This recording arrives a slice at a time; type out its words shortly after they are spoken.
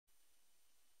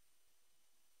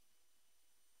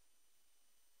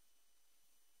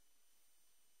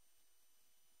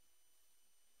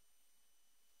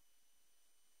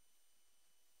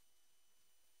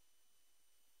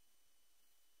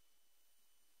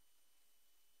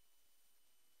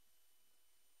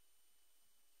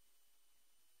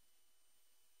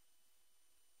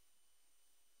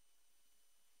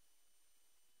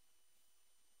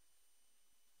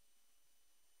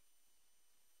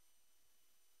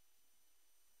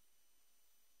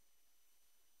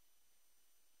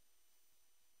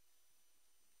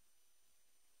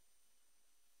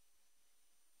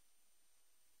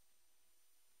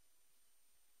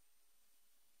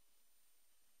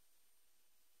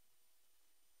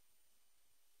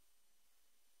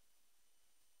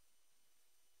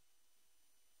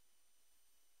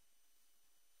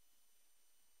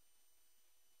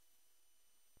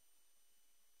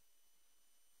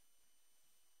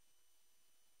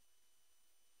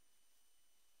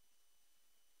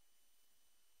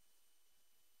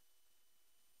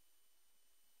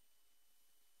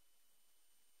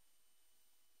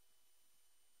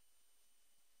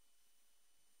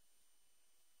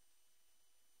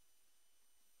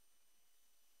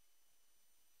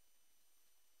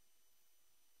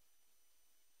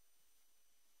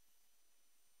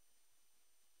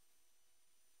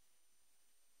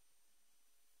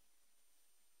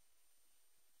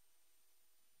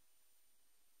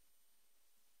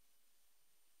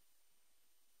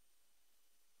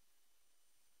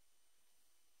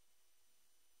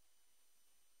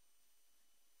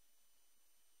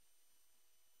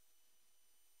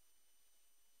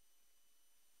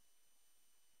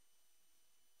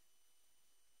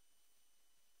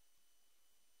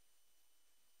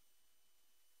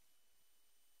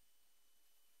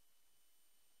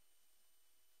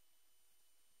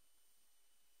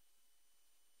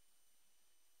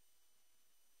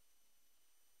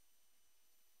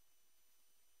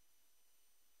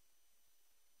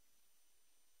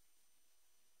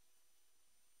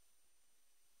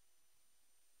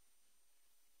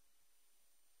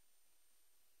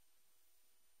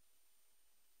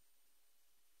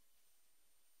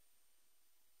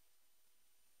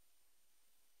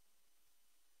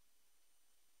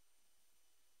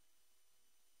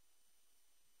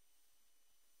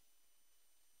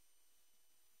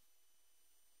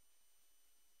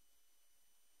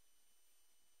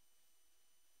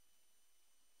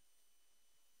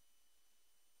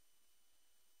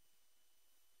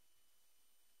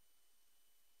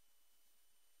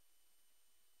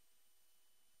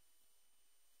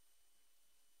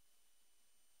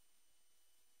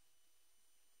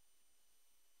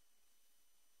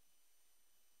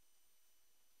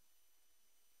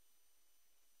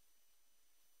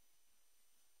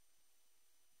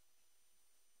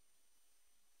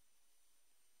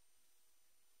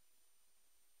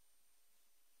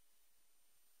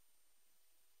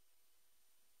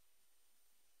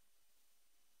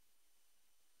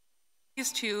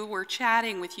These two were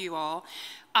chatting with you all,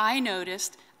 I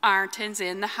noticed Ironton's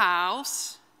in the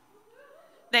house.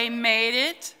 They made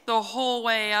it the whole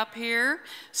way up here.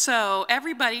 So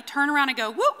everybody turn around and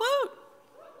go, woot, woot.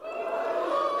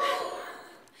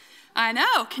 I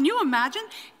know, can you imagine?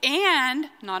 And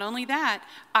not only that,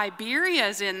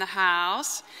 Iberia's in the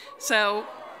house. So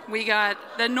we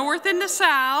got the north and the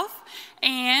south.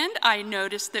 And I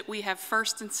noticed that we have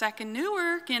First and Second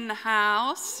Newark in the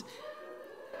house.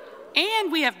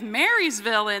 And we have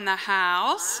Marysville in the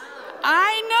house.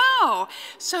 I know.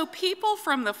 So people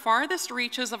from the farthest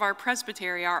reaches of our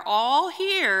presbytery are all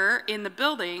here in the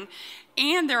building,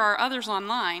 and there are others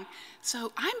online.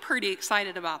 So I'm pretty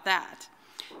excited about that.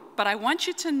 But I want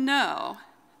you to know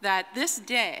that this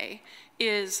day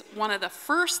is one of the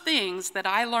first things that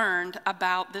I learned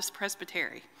about this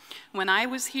presbytery. When I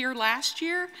was here last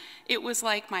year, it was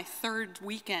like my third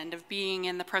weekend of being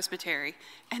in the presbytery.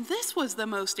 And this was the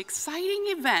most exciting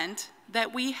event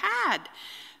that we had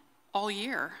all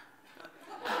year.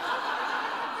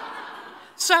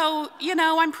 So, you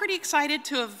know, I'm pretty excited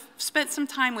to have spent some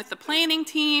time with the planning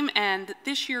team, and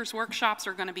this year's workshops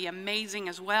are going to be amazing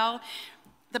as well.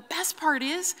 The best part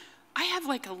is I have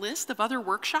like a list of other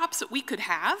workshops that we could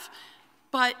have,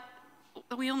 but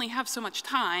we only have so much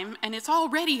time, and it's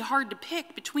already hard to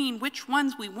pick between which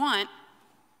ones we want.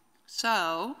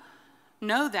 So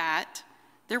know that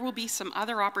there will be some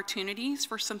other opportunities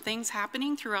for some things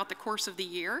happening throughout the course of the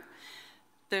year.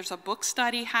 There's a book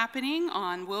study happening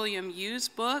on William Yu's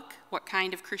book, What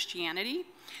Kind of Christianity?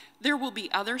 There will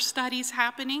be other studies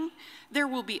happening. There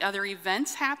will be other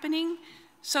events happening.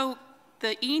 So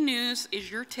the e-news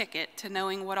is your ticket to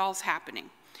knowing what all's happening.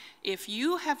 If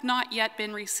you have not yet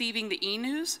been receiving the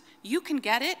e-news, you can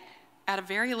get it at a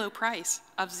very low price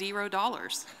of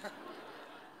 $0.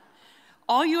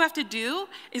 All you have to do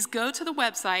is go to the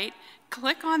website,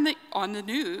 click on the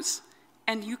news,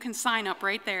 and you can sign up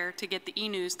right there to get the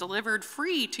e-news delivered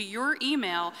free to your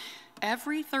email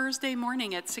every Thursday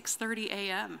morning at 6:30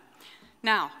 a.m.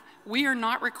 Now, we are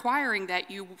not requiring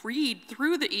that you read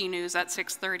through the e-news at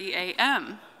 6:30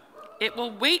 a.m. It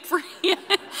will wait for you.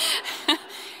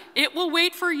 It will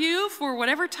wait for you for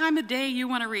whatever time of day you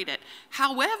want to read it.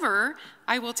 However,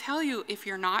 I will tell you, if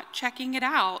you're not checking it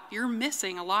out, you're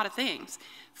missing a lot of things.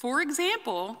 For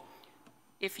example,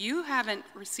 if you haven't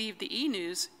received the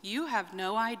e-news, you have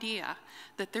no idea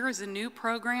that there is a new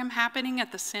program happening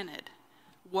at the Synod.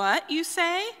 What, you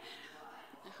say?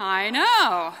 I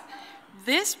know.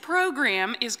 This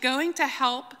program is going to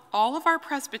help all of our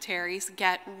presbyteries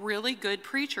get really good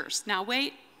preachers. Now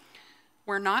wait,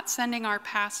 we're not sending our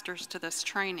pastors to this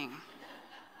training.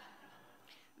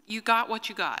 You got what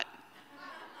you got.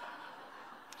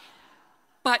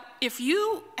 But if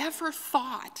you ever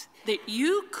thought that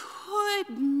you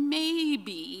could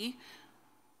maybe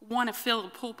want to fill a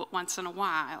pulpit once in a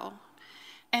while,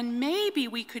 and maybe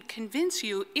we could convince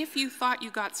you, if you thought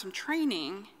you got some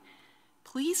training,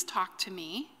 please talk to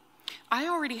me. I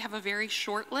already have a very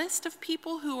short list of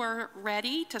people who are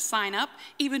ready to sign up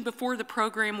even before the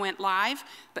program went live,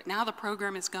 but now the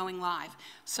program is going live.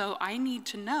 So I need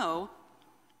to know,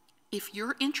 if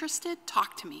you're interested,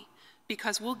 talk to me,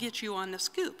 because we'll get you on the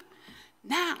scoop.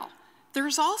 Now,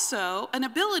 there's also an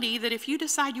ability that if you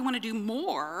decide you want to do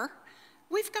more,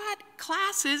 we've got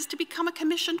classes to become a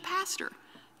commissioned pastor.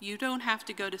 You don't have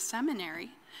to go to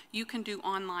seminary. You can do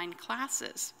online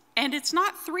classes. And it's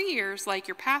not 3 years like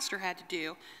your pastor had to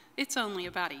do. It's only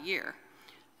about a year.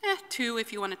 2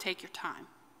 if you want to take your time.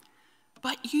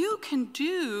 But you can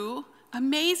do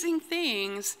amazing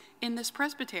things in this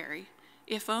presbytery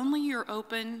if only you're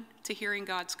open to hearing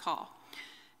God's call.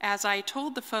 As I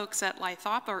told the folks at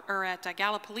Lythop or at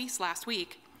Gallipolis last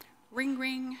week, ring,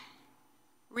 ring,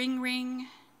 ring, ring.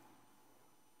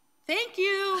 Thank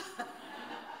you.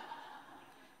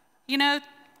 You know,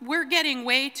 we're getting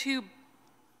way too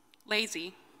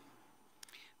lazy.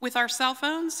 With our cell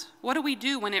phones, what do we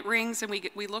do when it rings and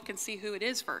we look and see who it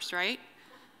is first, right?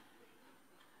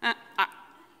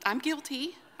 I'm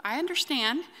guilty. I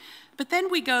understand. But then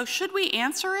we go, should we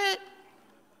answer it?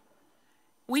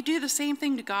 We do the same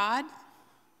thing to God.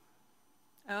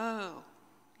 Oh,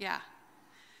 yeah.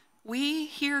 We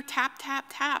hear tap, tap,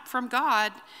 tap from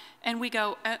God, and we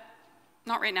go,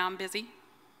 not right now, I'm busy.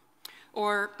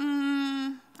 Or,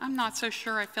 I'm not so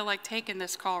sure I feel like taking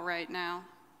this call right now.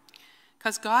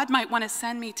 Because God might want to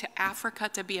send me to Africa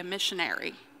to be a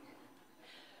missionary.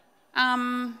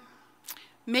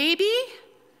 Maybe,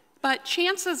 but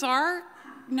chances are,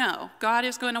 no. God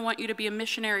is going to want you to be a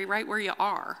missionary right where you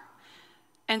are.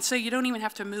 And so you don't even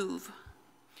have to move.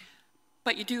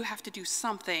 but you do have to do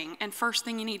something, and first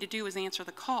thing you need to do is answer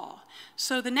the call.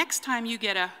 So the next time you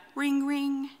get a ring,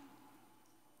 ring,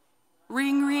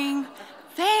 ring, ring,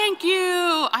 thank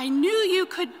you, I knew you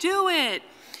could do it.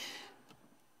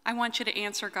 I want you to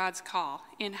answer God's call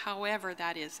in however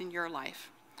that is in your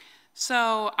life.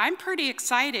 So I'm pretty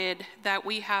excited that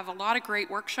we have a lot of great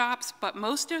workshops, but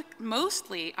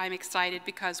mostly I'm excited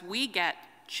because we get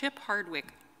Chip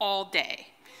Hardwick all day.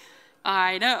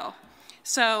 I know.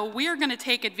 So we are going to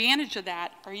take advantage of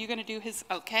that. Are you going to do his?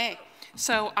 Okay.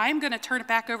 So I'm going to turn it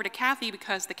back over to Kathy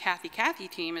because the Kathy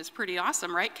team is pretty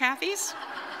awesome, right, Kathys?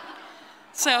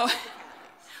 So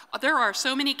there are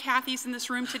so many Kathys in this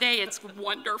room today. It's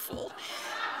wonderful.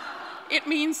 It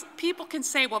means people can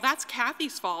say, well, that's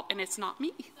Kathy's fault, and it's not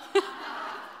me.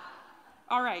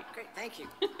 All right. Great. Thank you.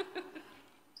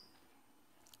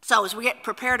 So as we get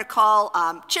prepared to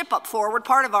call Chip up forward,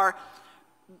 part of our,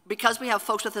 because we have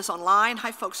folks with us online,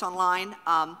 hi folks online,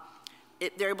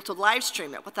 they're able to live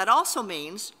stream it. What that also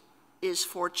means is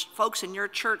for folks in your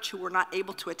church who were not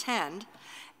able to attend,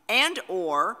 and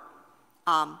or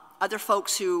other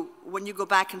folks who, when you go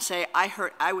back and say,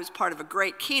 I was part of a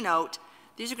great keynote,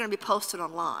 these are going to be posted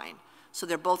online. So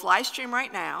they're both live stream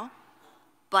right now,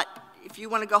 but if you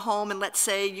want to go home and let's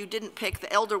say you didn't pick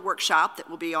the elder workshop that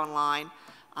will be online,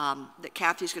 that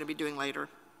Kathy's going to be doing later,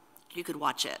 you could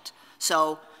watch it.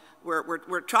 So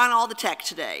we're trying all the tech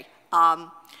today.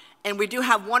 And we do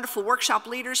have wonderful workshop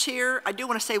leaders here. I do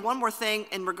want to say one more thing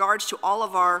in regards to all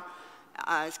of our,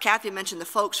 as Kathy mentioned, the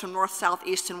folks from north, south,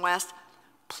 east, and west.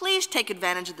 Please take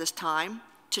advantage of this time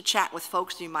to chat with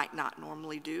folks you might not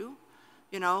normally do.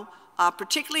 You know,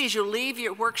 particularly as you leave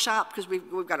your workshop, because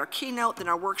we've got our keynote, then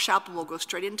our workshop, and we'll go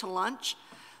straight into lunch.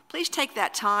 Please take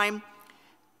that time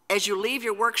as you leave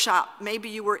your workshop. Maybe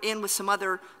you were in with some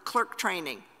other clerk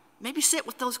training. Maybe sit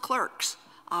with those clerks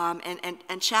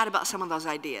and chat about some of those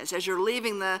ideas. As you're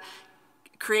leaving the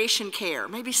creation care,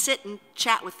 maybe sit and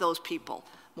chat with those people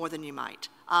more than you might.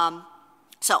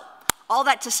 So all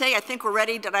that to say, I think we're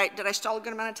ready. Did I stall a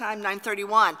good amount of time?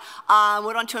 9:31.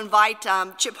 We want to invite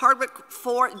Chip Hardwick.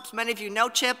 Many of you know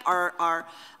Chip, our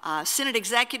Synod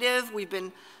executive. We've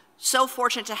been so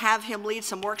fortunate to have him lead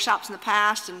some workshops in the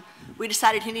past, and we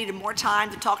decided he needed more time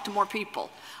to talk to more people.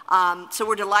 So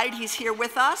we're delighted he's here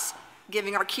with us,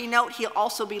 giving our keynote. He'll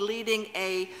also be leading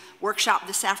a workshop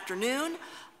this afternoon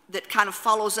that kind of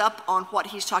follows up on what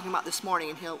he's talking about this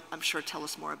morning, and he'll, I'm sure, tell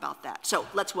us more about that. So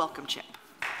let's welcome Chip.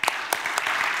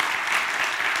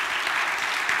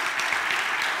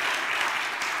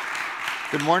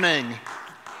 Good morning.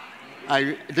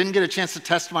 I didn't get a chance to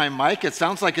test my mic. It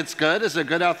sounds like it's good. Is it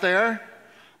good out there?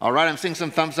 All right, I'm seeing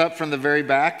some thumbs up from the very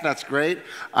back. That's great.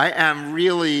 I am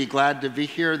really glad to be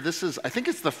here. I think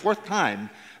it's the fourth time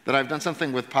that I've done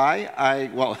something with Pi.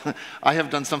 I have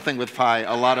done something with Pi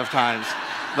a lot of times,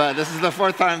 but this is the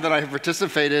fourth time that I have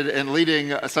participated in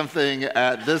leading something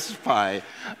at this Pi,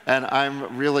 and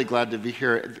I'm really glad to be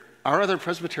here. Our other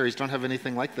presbyteries don't have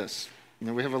anything like this. You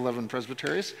know, we have 11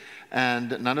 presbyteries,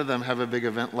 and none of them have a big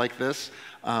event like this,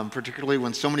 particularly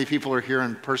when so many people are here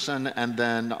in person and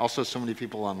then also so many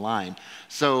people online.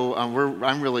 So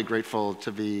I'm really grateful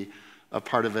to be a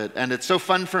part of it. And it's so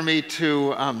fun for me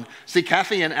to see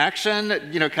Kathy in action.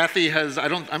 You know, Kathy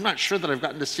I'm not sure that I've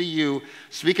gotten to see you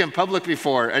speak in public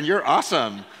before, and you're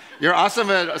awesome. You're awesome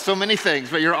at so many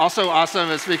things, but you're also awesome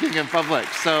at speaking in public.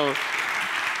 So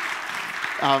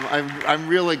I'm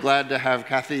really glad to have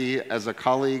Kathy as a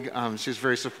colleague. She's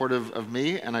very supportive of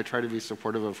me, and I try to be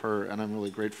supportive of her, and I'm really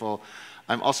grateful.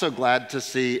 I'm also glad to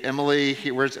see Emily.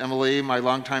 Where's Emily, my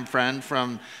longtime friend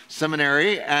from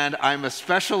seminary? And I'm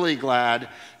especially glad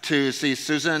to see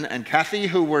Susan and Kathy,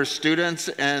 who were students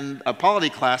in a polity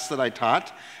class that I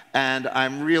taught. And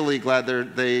I'm really glad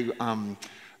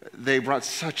they brought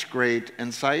such great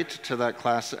insight to that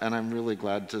class, and I'm really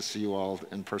glad to see you all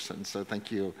in person. So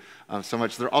thank you so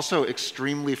much. They're also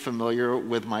extremely familiar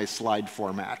with my slide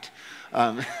format.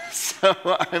 So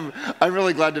I'm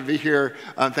really glad to be here.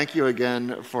 Thank you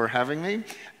again for having me.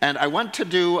 And I want to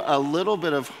do a little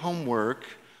bit of homework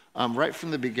right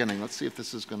from the beginning. Let's see if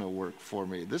this is going to work for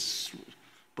me.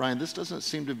 Brian, this doesn't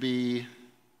seem to be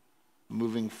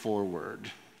moving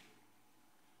forward.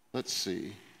 Let's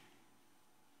see.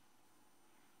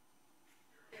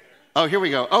 Oh, here we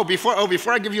go. Before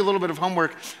I give you a little bit of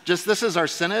homework, this is our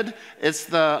synod. It's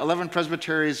the 11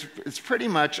 presbyteries. It's pretty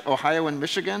much Ohio and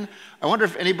Michigan. I wonder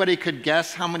if anybody could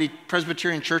guess how many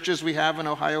Presbyterian churches we have in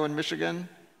Ohio and Michigan?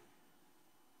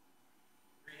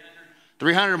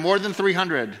 300, more than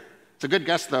 300. It's a good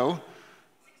guess, though.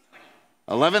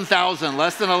 11,000,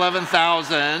 less than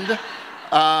 11,000.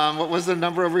 What was the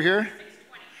number over here?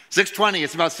 620,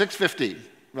 it's about 650.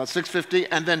 About 650.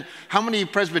 And then how many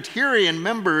Presbyterian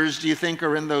members do you think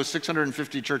are in those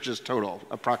 650 churches total,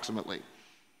 approximately?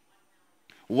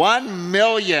 1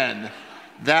 million.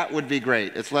 That would be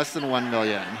great. It's less than 1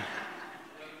 million.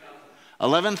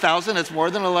 11,000, it's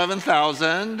more than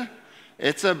 11,000.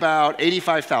 It's about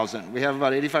 85,000. We have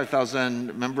about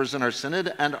 85,000 members in our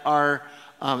synod, and our,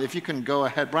 if you can go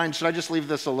ahead. Brian, should I just leave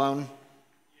this alone?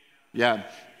 Yeah.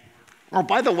 Oh,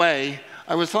 by the way,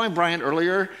 I was telling Brian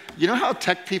earlier, you know how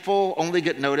tech people only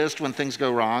get noticed when things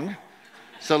go wrong?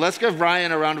 So let's give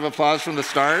Brian a round of applause from the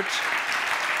start.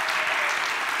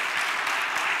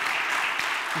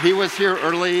 He was here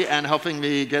early and helping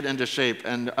me get into shape,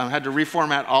 and had to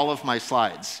reformat all of my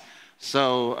slides.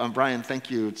 So Brian,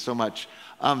 thank you so much.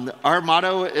 Our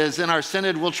motto is in our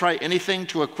synod, we'll try anything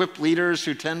to equip leaders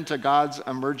who tend to God's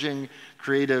emerging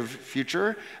creative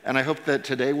future. And I hope that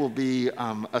today will be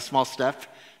a small step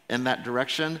in that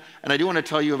direction. And I do want to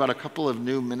tell you about a couple of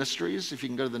new ministries. If you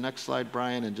can go to the next slide,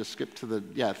 Brian, and just skip to the,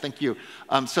 yeah, thank you.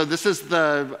 So this is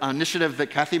the initiative that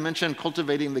Kathy mentioned,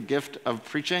 Cultivating the Gift of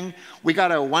Preaching. We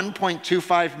got a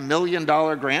 $1.25 million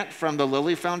grant from the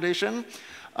Lilly Foundation.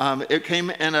 It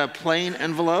came in a plain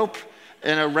envelope,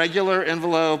 in a regular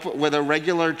envelope with a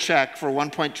regular check for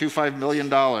 $1.25 million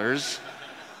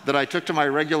that I took to my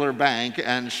regular bank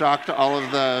and shocked all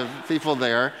of the people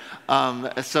there.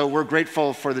 So we're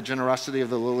grateful for the generosity of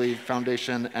the Lilly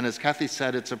Foundation. And as Kathy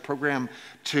said, it's a program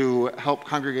to help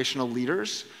congregational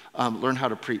leaders learn how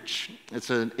to preach. It's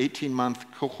an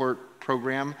 18-month cohort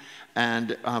program,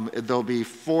 and there'll be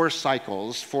 4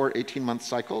 cycles, 4 18-month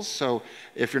cycles. So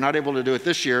if you're not able to do it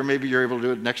this year, maybe you're able to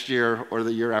do it next year or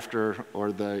the year after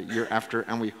or the year after.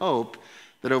 And we hope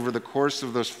that over the course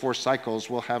of those 4 cycles,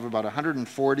 we'll have about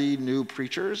 140 new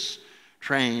preachers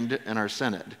trained in our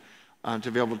synod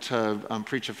to be able to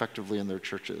preach effectively in their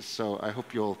churches. So I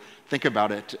hope you'll think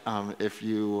about it if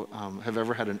you have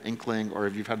ever had an inkling or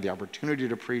if you've had the opportunity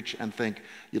to preach and think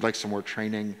you'd like some more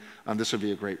training, this would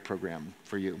be a great program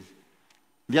for you.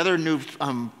 The other new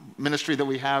ministry that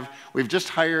we have, we've just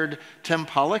hired Tim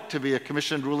Pollock to be a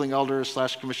commissioned ruling elder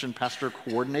 / commissioned pastor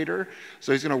coordinator.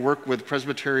 So he's going to work with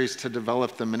presbyteries to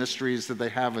develop the ministries that they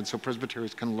have, and so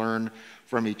presbyteries can learn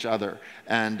from each other.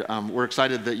 And we're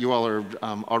excited that you all are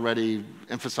already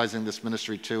emphasizing this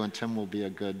ministry too, and Tim will be a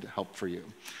good help for you.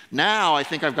 Now I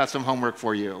think I've got some homework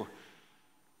for you.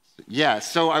 Yeah,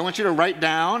 so I want you to write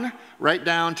down,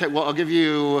 well, I'll give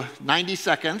you 90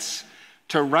 seconds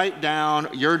to write down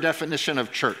your definition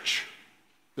of church.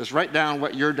 Just write down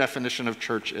what your definition of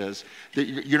church is.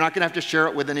 You're not going to have to share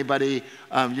it with anybody. You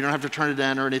don't have to turn it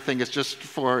in or anything. It's just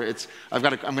for, I'm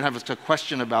going to have a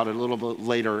question about it a little bit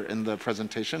later in the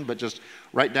presentation, but just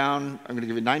write down, I'm going to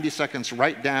give you 90 seconds,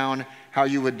 write down how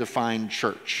you would define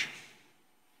church.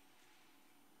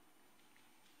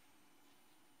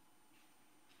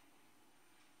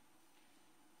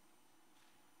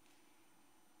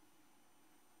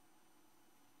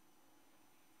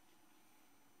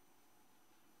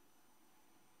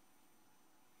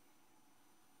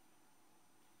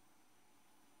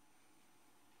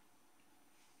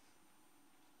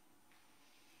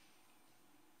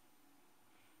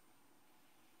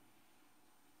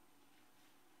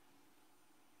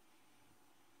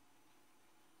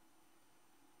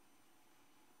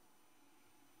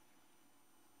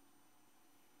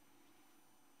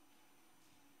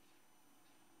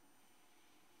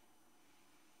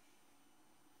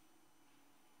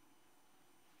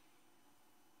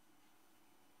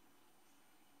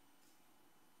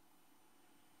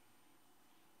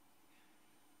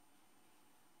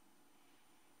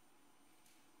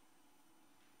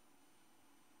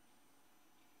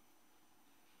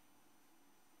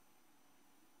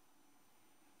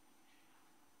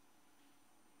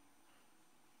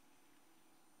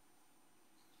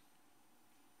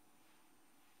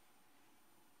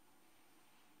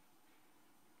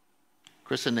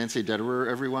 Chris and Nancy Dederer,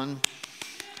 everyone.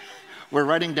 We're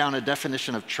writing down a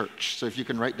definition of church. So if you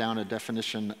can write down a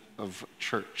definition of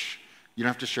church. You don't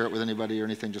have to share it with anybody or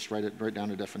anything, just write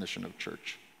down a definition of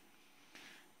church.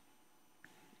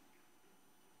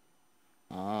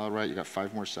 All right, you got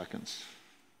 5 more seconds.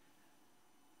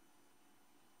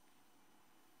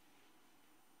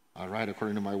 All right,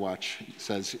 according to my watch, it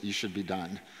says you should be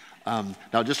done.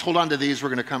 Now just hold on to these. I'm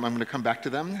going to come back to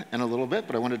them in a little bit,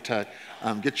 but I wanted to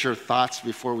get your thoughts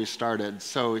before we started.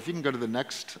 So if you can go to the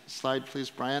next slide, please,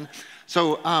 Brian.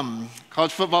 So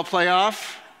college football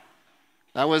playoff,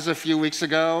 that was a few weeks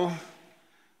ago.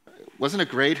 Wasn't it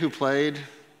great who played?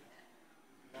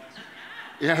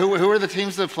 Yeah, who were the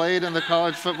teams that played in the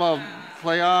college football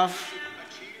playoff?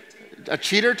 A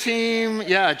cheater team,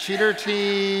 yeah, a cheater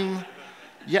team.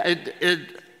 Yeah,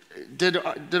 did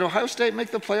Ohio State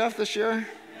make the playoff this year?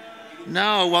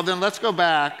 No, well then let's go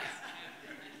back.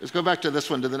 Let's go back to this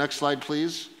one, to the next slide,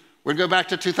 please. We're gonna go back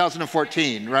to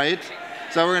 2014, right?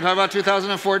 So we're gonna talk about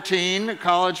 2014,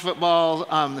 college football.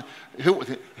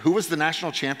 Who was the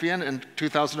national champion in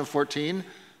 2014?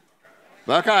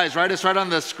 Buckeyes, right? It's right on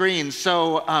the screen.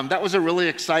 So that was a really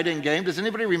exciting game. Does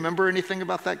anybody remember anything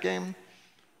about that game?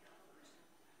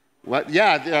 What?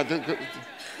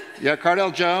 Yeah, Cardell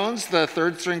Jones, the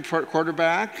third string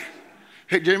quarterback.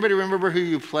 Hey, do anybody remember who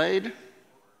you played?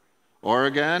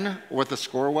 Oregon, what the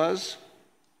score was?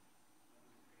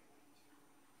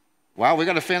 Wow, we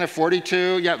got a fan of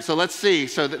 42. Yeah, so let's see.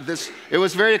 So it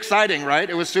was very exciting, right?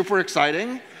 It was super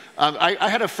exciting. I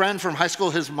had a friend from high school,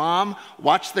 his mom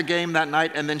watched the game that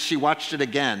night, and then she watched it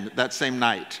again that same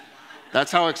night. That's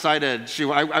how excited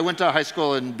I went to high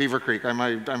school in Beaver Creek.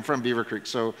 I'm from Beaver Creek,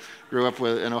 so grew up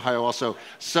in Ohio also.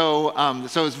 So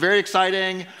it was very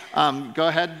exciting. Go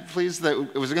ahead, please.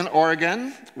 It was against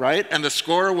Oregon, right? And the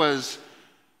score was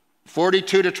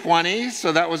 42-20,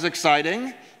 so that was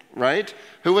exciting, right?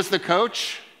 Who was the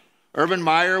coach? Urban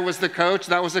Meyer was the coach.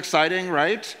 That was exciting,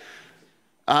 right?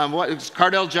 It was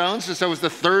Cardell Jones, so it was the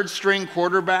third string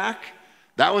quarterback.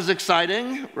 That was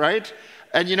exciting, right?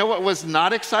 And you know what was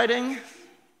not exciting?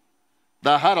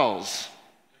 The huddles.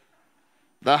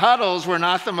 The huddles were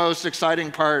not the most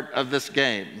exciting part of this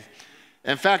game.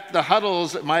 In fact, the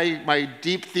huddles, my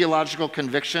deep theological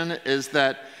conviction is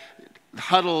that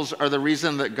huddles are the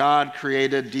reason that God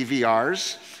created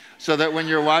DVRs, so that when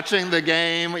you're watching the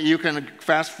game, you can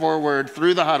fast forward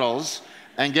through the huddles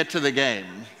and get to the game,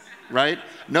 right?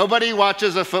 Nobody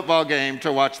watches a football game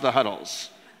to watch the huddles.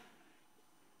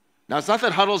 Now, it's not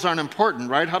that huddles aren't important,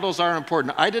 right? Huddles are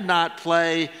important. I did not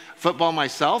play football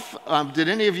myself. Did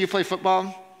any of you play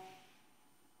football?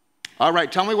 All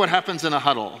right, tell me what happens in a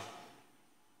huddle.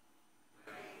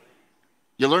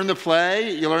 You learn the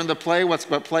play,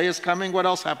 what play is coming. What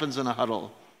else happens in a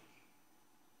huddle?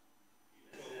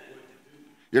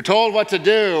 You're told what to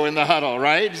do in the huddle,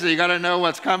 right? So you got to know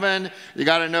what's coming. You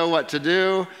got to know what to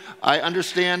do. I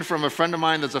understand from a friend of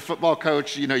mine that's a football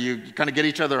coach, you kind of get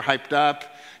each other hyped up.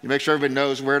 You make sure everybody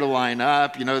knows where to line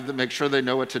up, make sure they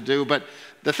know what to do. But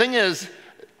the thing is,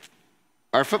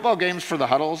 are football games for the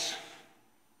huddles?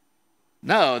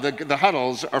 No, the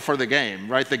huddles are for the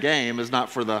game, right? The game is not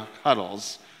for the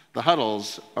huddles. The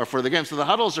huddles are for the game. So the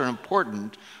huddles are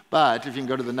important, but if you can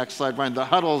go to the next slide, Brian, the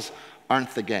huddles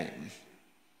aren't the game.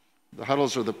 The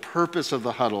huddles are the purpose of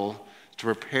the huddle to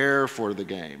prepare for the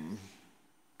game.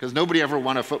 Because nobody ever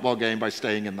won a football game by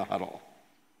staying in the huddle,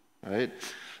 right?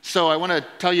 So I want to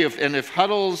tell you, if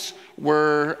huddles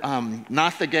were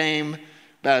not the game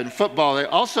in football, they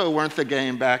also weren't the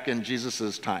game back in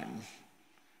Jesus' time.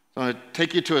 So I'm going to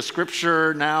take you to a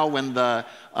scripture now when the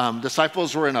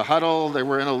disciples were in a huddle. They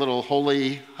were in a little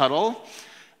holy huddle.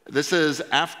 This is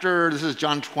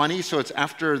John 20, so it's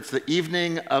the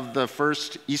evening of the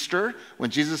first Easter when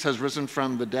Jesus has risen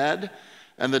from the dead.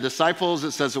 And the disciples,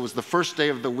 it says it was the first day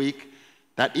of the week.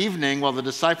 That evening, while the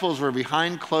disciples were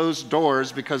behind closed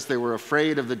doors because they were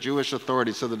afraid of the Jewish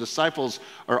authorities. So the disciples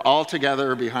are all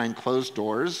together behind closed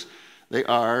doors. They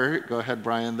are, go ahead,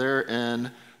 Brian, they're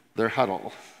in their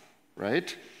huddle,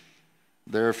 right?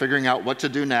 They're figuring out what to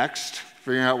do next,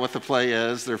 figuring out what the play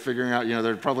is. They're figuring out,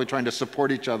 they're probably trying to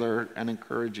support each other and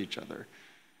encourage each other.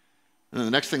 And then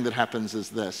the next thing that happens is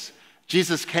this.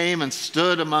 Jesus came and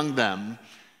stood among them.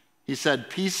 He said,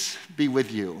 "Peace be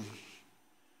with you."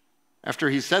 After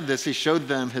he said this, he showed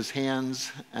them his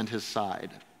hands and his side.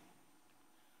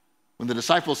 When the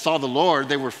disciples saw the Lord,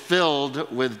 they were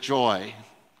filled with joy.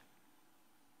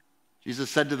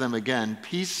 Jesus said to them again,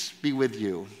 "Peace be with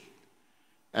you.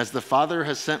 As the Father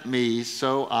has sent me,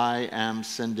 so I am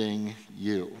sending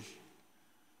you."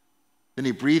 Then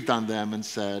he breathed on them and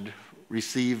said,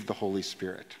 "Receive the Holy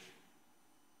Spirit."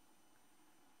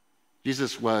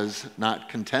 Jesus was not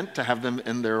content to have them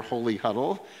in their holy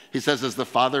huddle. He says, "As the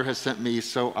Father has sent me,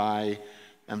 so I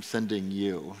am sending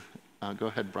you." Go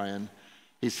ahead, Brian.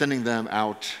 He's sending them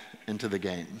out into the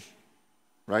game,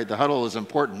 right? The huddle is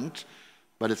important,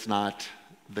 but it's not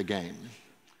the game.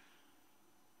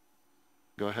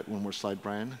 Go ahead, one more slide,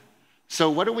 Brian.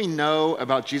 So what do we know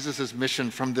about Jesus'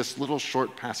 mission from this little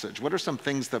short passage? What are some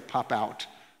things that pop out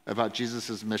about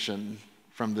Jesus' mission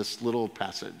from this little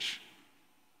passage?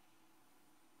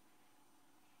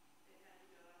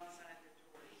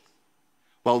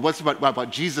 Well, what's about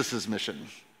Jesus' mission?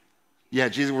 Yeah,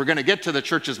 Jesus. We're going to get to the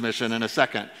church's mission in a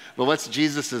second, but what's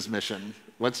Jesus' mission?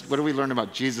 What do we learn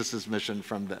about Jesus' mission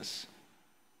from this?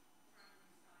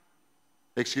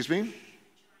 Excuse me?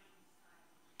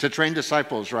 To train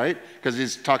disciples, right? Because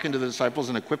he's talking to the disciples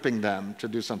and equipping them to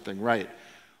do something, right?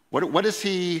 What does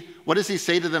he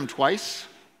say to them twice?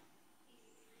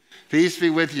 Peace be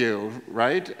with you,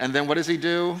 right? And then what does he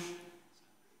do?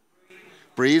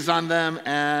 Breathes on them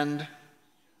and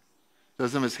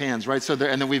shows them his hands, right? So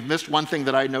and then we've missed one thing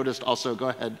that I noticed also. Go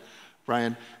ahead,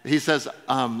 Brian. He says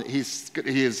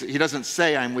he doesn't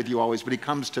say I'm with you always, but he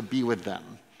comes to be with them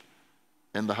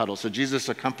in the huddle. So Jesus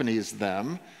accompanies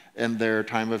them in their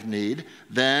time of need.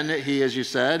 Then he, as you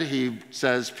said, he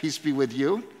says, peace be with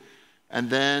you. And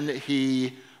then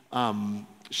he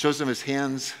shows them his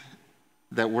hands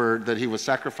that he was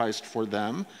sacrificed for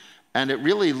them. And it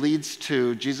really leads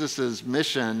to Jesus'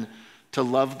 mission to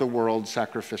love the world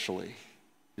sacrificially.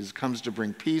 He comes to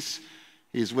bring peace.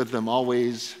 He's with them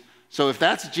always. So if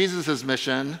that's Jesus'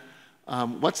 mission,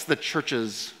 what's the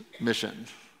church's mission?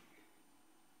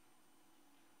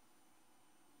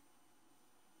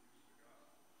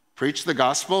 Preach the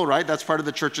gospel, right? That's part of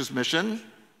the church's mission.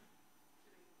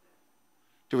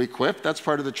 To equip, that's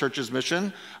part of the church's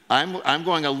mission. I'm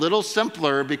going a little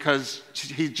simpler because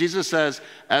Jesus says,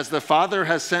 as the Father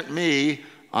has sent me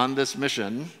on this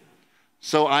mission,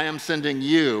 so I am sending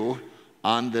you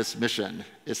on this mission.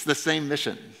 It's the same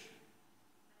mission.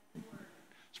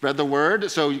 Spread the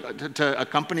word. So to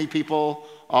accompany people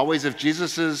always, if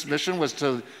Jesus' mission was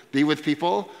to be with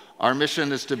people, our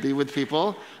mission is to be with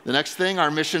people. The next thing,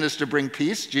 our mission is to bring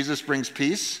peace. Jesus brings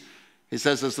peace. He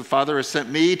says, as the Father has sent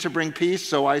me to bring peace,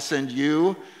 so I send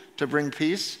you to bring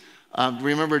peace.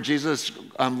 Remember, Jesus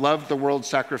loved the world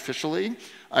sacrificially.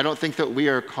 I don't think that we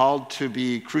are called to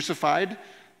be crucified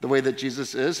the way that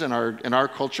Jesus is in our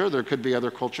culture. There could be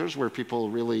other cultures where people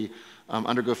really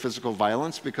undergo physical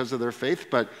violence because of their faith,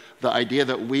 but the idea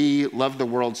that we love the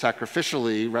world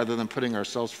sacrificially rather than putting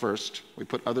ourselves first, we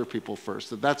put other people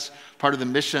first, that's part of the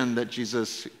mission that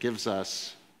Jesus gives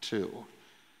us too.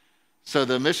 So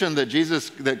the mission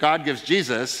that God gives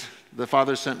Jesus, the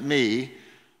Father sent me,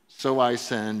 so I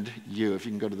send you. If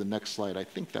you can go to the next slide, I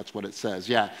think that's what it says.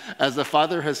 Yeah, as the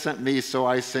Father has sent me, so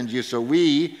I send you. So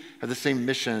we have the same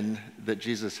mission that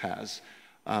Jesus has.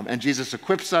 And Jesus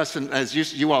equips us, and as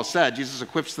you all said, Jesus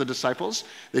equips the disciples,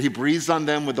 that he breathes on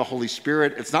them with the Holy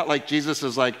Spirit. It's not like Jesus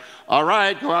is like, all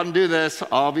right, go out and do this.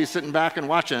 I'll be sitting back and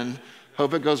watching.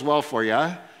 Hope it goes well for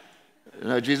you.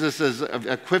 No, Jesus is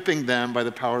equipping them by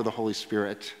the power of the Holy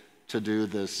Spirit to do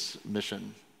this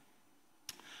mission.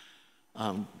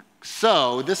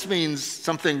 So this means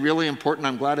something really important.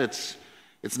 I'm glad it's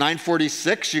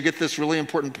 9:46. You get this really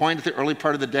important point at the early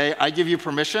part of the day. I give you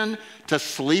permission to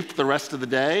sleep the rest of the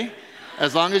day.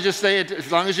 As long as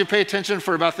you pay attention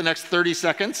for about the next 30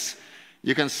 seconds,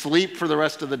 you can sleep for the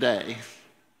rest of the day.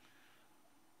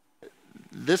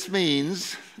 This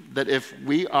means that if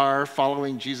we are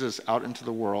following Jesus out into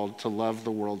the world to love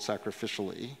the world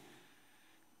sacrificially,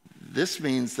 this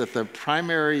means that the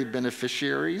primary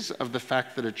beneficiaries of the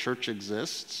fact that a church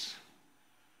exists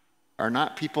are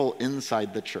not people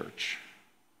inside the church,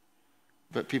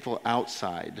 but people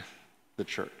outside the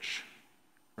church,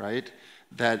 right?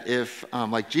 That if,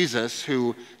 like Jesus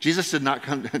did not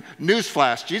come,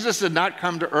 newsflash, Jesus did not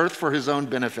come to earth for his own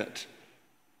benefit.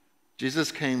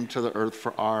 Jesus came to the earth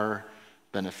for our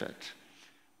benefit.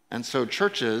 And so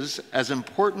churches, as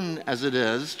important as it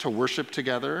is to worship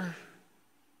together,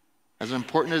 as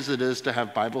important as it is to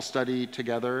have Bible study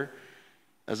together,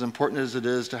 as important as it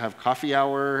is to have coffee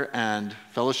hour and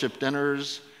fellowship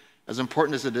dinners, as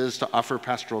important as it is to offer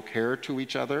pastoral care to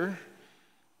each other,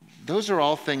 those are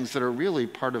all things that are really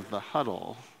part of the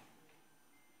huddle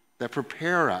that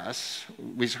prepare us.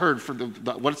 We heard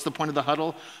what's the point of the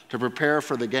huddle? To prepare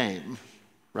for the game,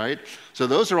 right? So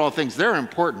those are all things, they're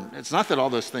important. It's not that all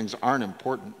those things aren't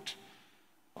important.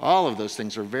 All of those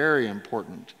things are very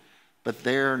important, but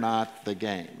they're not the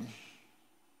game.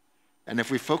 And if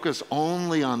we focus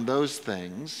only on those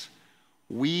things,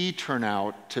 we turn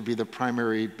out to be the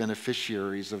primary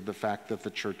beneficiaries of the fact that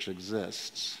the church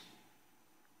exists,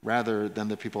 rather than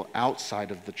the people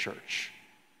outside of the church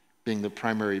being the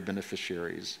primary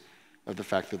beneficiaries of the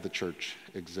fact that the church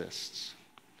exists.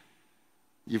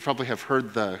 You probably have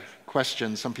heard the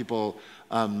question, some people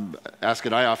ask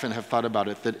it, I often have thought about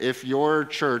it, that if your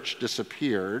church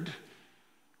disappeared,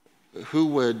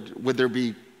 would there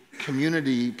be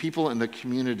people in the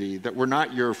community that were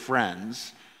not your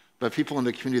friends, but people in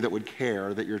the community that would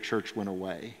care that your church went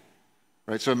away?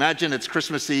 Right? So imagine it's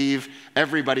Christmas Eve,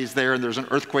 everybody's there, and there's an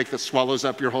earthquake that swallows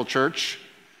up your whole church.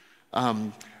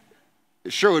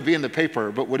 Sure, it would be in the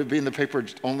paper, but would it be in the paper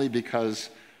only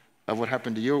because of what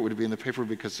happened to you, or would it be in the paper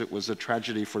because it was a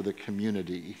tragedy for the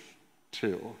community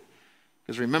too?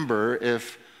 Because remember,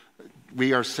 if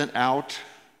we are sent out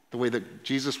the way that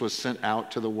Jesus was sent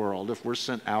out to the world, if we're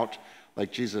sent out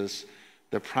like Jesus,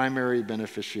 the primary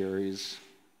beneficiaries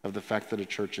of the fact that a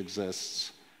church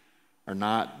exists are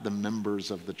not the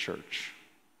members of the church.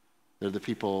 They're the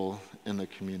people in the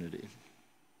community.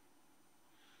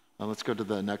 Let's go to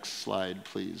the next slide,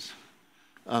 please.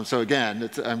 So again,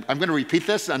 I'm going to repeat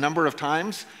this a number of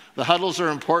times. The huddles are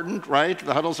important, right?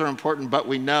 The huddles are important, but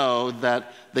we know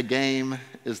that the game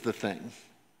is the thing.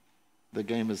 The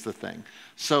game is the thing.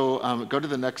 So go to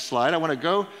the next slide. I want to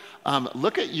go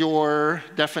look at your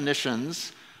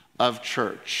definitions of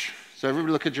church. So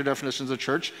everybody look at your definitions of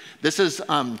church.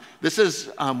 I'll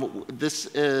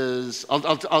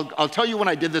tell you when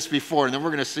I did this before, and then we're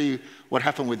going to see what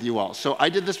happened with you all. So I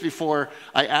did this before.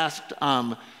 I asked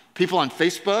people on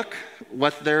Facebook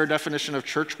what their definition of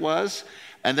church was,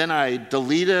 and then I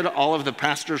deleted all of the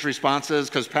pastors' responses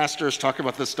because pastors talk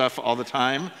about this stuff all the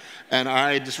time, and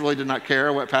I just really did not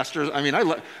care what pastors. I mean,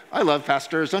 I love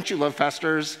pastors. Don't you love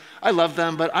pastors? I love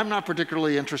them, but I'm not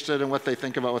particularly interested in what they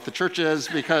think about what the church is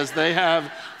because they have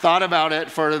thought about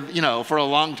it for a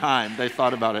long time. They've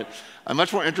thought about it. I'm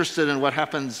much more interested in what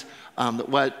happens,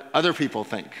 what other people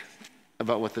think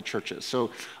about what the church is.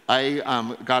 So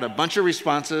I got a bunch of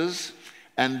responses.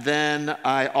 And then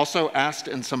I also asked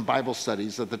in some Bible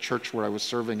studies at the church where I was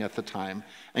serving at the time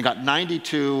and got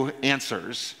 92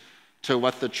 answers to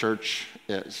what the church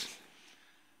is.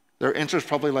 Their answers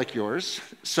probably like yours.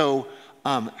 So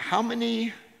how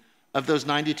many of those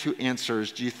 92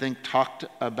 answers do you think talked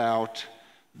about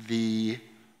the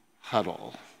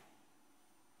huddle?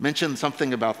 Mention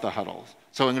something about the huddle.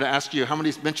 So I'm going to ask you how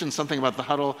many mentioned something about the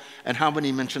huddle and how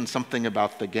many mentioned something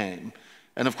about the game.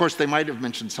 And of course, they might have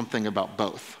mentioned something about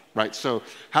both, right? So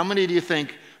how many do you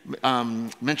think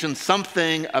mentioned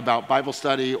something about Bible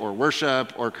study or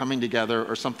worship or coming together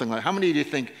or something like that? How many do you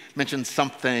think mentioned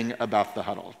something about the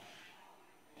huddle?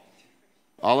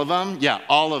 All of them? Yeah,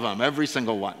 all of them, every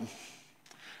single one.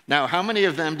 Now, how many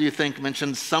of them do you think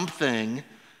mentioned something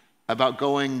about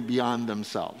going beyond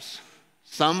themselves?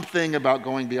 Something about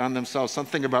going beyond themselves,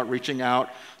 something about reaching out,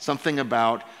 something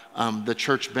about the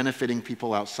church benefiting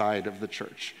people outside of the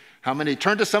church. How many?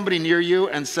 Turn to somebody near you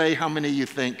and say how many you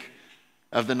think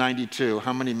of the 92.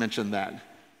 How many mentioned that?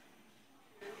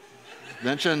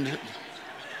 Mentioned?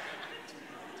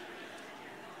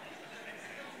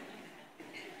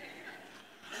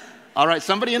 All right,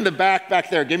 somebody in the back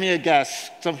there, give me a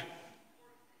guess.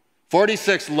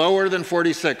 46, lower than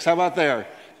 46. How about there?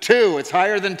 2, it's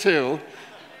higher than 2.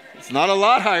 It's not a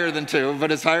lot higher than 2,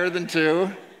 but it's higher than 2.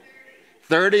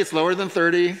 30, it's lower than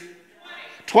 30.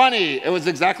 20, it was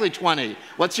exactly 20.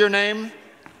 What's your name?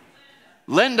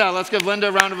 Linda, let's give Linda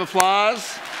a round of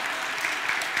applause.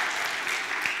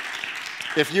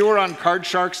 If you were on Card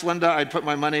Sharks, Linda, I'd put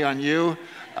my money on you.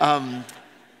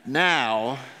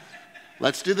 Now,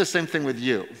 let's do the same thing with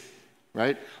you,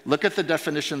 right? Look at the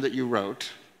definition that you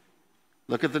wrote.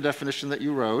 Look at the definition that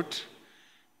you wrote.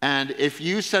 And if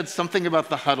you said something about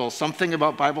the huddle, something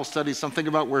about Bible study, something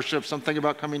about worship, something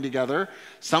about coming together,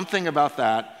 something about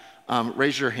that,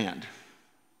 raise your hand.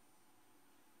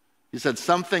 You said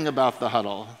something about the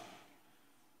huddle.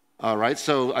 All right,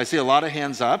 so I see a lot of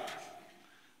hands up.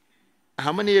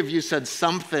 How many of you said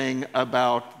something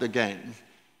about the game?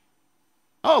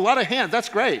 Oh, a lot of hands. That's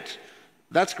great.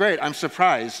 That's great. I'm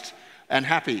surprised and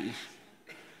happy.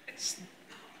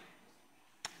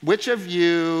 Which of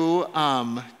you,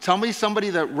 tell me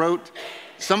somebody that wrote,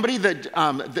 somebody that,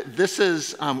 this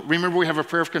is, remember we have a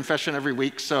prayer of confession every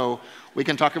week, so we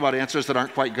can talk about answers that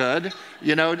aren't quite good,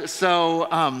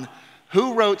 so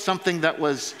who wrote something that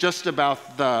was just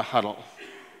about the huddle?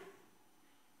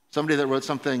 Somebody that wrote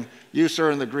something, you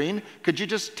sir in the green, could you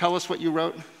just tell us what you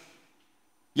wrote?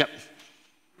 Yep.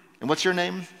 And what's your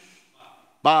name?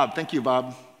 Bob, thank you,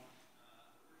 Bob.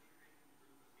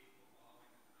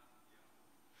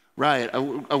 Right,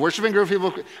 a worshiping group of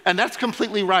people, and that's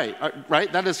completely right,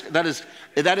 right? That is absolutely.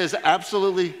 Because you didn't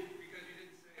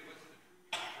say what's the true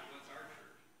church, what's our church,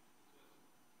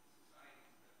 what's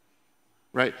society.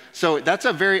 Right, so that's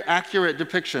a very accurate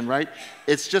depiction, right?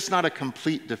 It's just not a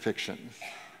complete depiction,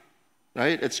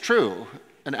 right? It's true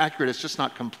and accurate, it's just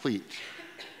not complete,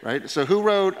 right? So who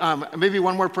wrote, maybe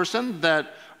one more person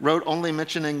that wrote only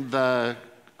mentioning the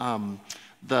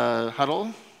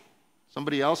huddle?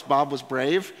 Somebody else? Bob was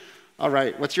brave. All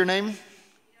right, what's your name?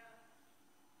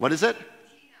 What is it?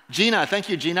 Gina, thank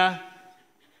you, Gina.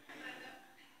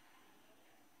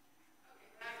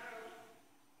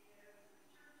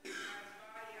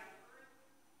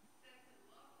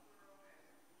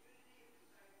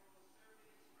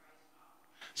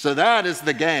 So that is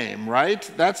the game, right?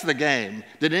 That's the game.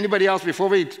 Did anybody else, before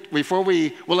we,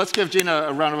 well, let's give Gina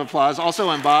a round of applause.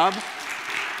 Also, and Bob.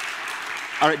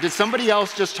 All right, did somebody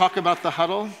else just talk about the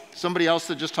huddle? Somebody else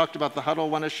that just talked about the huddle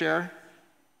want to share?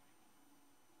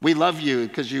 We love you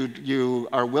because you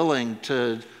are willing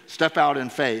to step out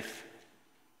in faith.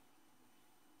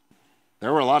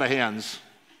 There were a lot of hands.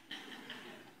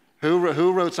 Who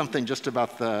wrote something just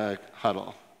about the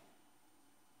huddle?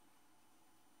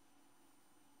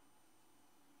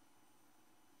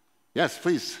 Yes,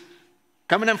 please.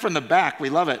 Coming in from the back, we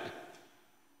love it.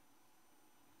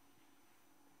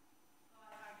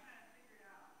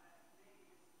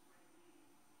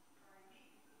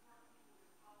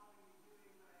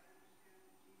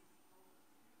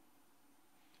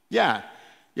 Yeah.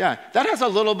 That has a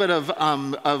little bit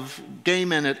of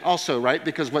game in it also, right?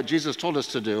 Because what Jesus told us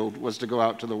to do was to go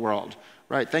out to the world,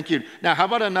 right? Thank you. Now, how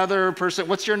about another person?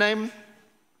 What's your name?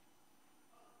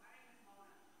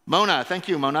 Mona. Thank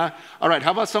you, Mona. All right,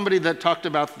 how about somebody that talked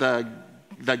about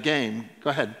the game?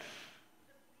 Go ahead.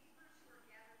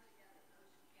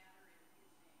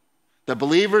 The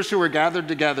believers who were gathered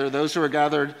together, those who were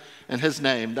gathered in his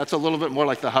name. That's a little bit more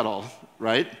like the huddle,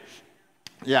 right?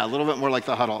 Yeah, a little bit more like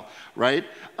the huddle, right?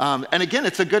 And again,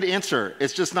 it's a good answer.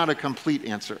 It's just not a complete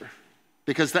answer.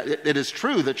 Because it is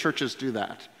true that churches do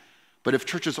that. But if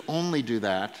churches only do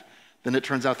that, then it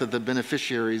turns out that the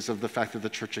beneficiaries of the fact that the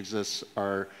church exists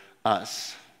are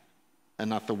us and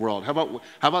not the world. How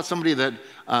about somebody that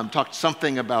talked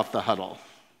something about the huddle?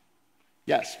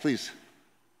 Yes, please.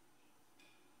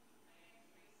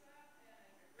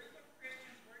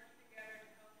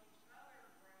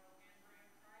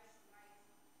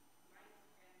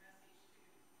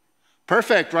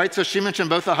 Perfect, right? So she mentioned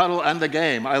both the huddle and the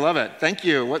game. I love it. Thank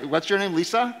you. What's your name,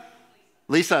 Lisa?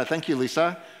 Lisa, thank you,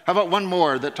 Lisa. How about one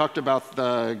more that talked about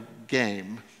the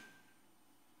game?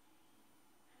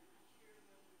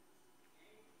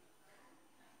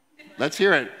 Let's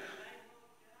hear it.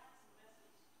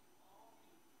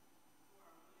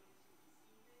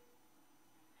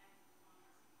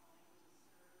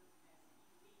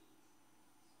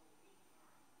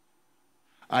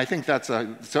 I think that's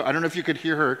so I don't know if you could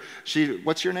hear her.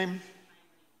 What's your name?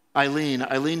 Eileen.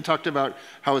 Eileen talked about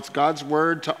how it's God's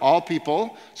word to all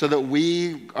people so that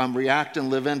we react and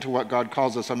live into what God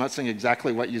calls us. I'm not saying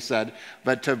exactly what you said,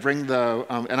 but to bring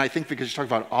and I think because you talk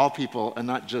about all people and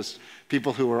not just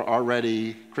people who are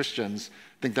already Christians,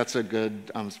 I think that's a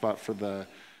good spot for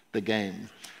the game.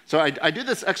 So I do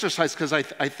this exercise because I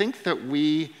think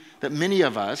that many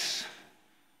of us,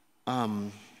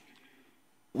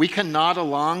 we can nod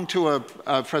along to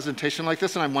a presentation like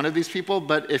this, and I'm one of these people,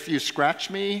 but if you scratch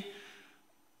me,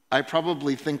 I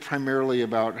probably think primarily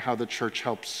about how the church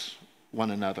helps one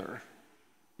another.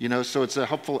 So it's a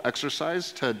helpful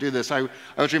exercise to do this. I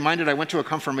was reminded I went to a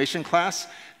confirmation class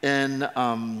in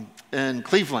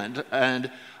Cleveland,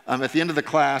 and at the end of the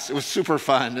class, it was super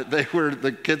fun.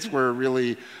 The kids were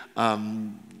really,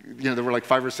 there were like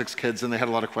 5 or 6 kids, and they had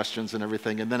a lot of questions and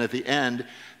everything. And then at the end,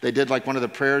 they did like one of the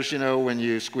prayers, when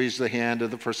you squeeze the hand of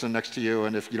the person next to you,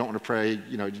 and if you don't want to pray,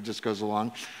 it just goes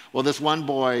along. Well, this one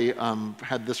boy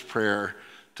had this prayer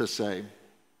to say.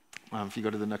 If you go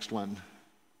to the next one.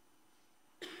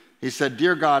 He said,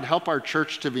 "Dear God, help our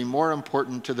church to be more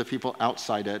important to the people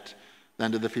outside it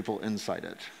than to the people inside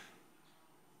it."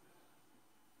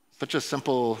 Such a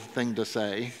simple thing to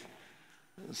say,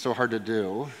 so hard to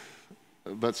do,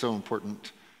 but so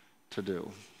important to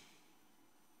do.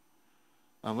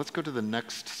 Let's go to the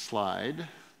next slide.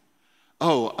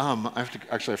 I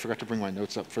forgot to bring my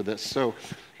notes up for this. So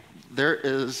there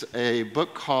is a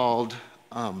book called,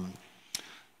 I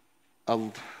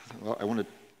want to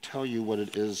tell you what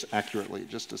it is accurately,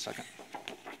 just a second.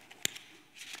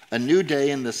 A New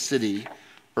Day in the City,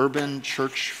 Urban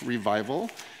Church Revival,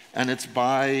 and it's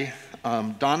by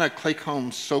Donna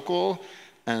Claycomb Sokol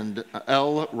and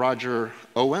L. Roger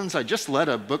Owens. I just led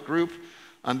a book group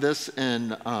on this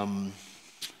in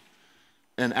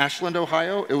Ashland,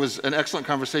 Ohio. It was an excellent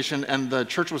conversation, and the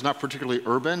church was not particularly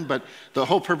urban, but the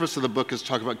whole purpose of the book is to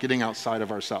talk about getting outside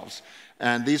of ourselves.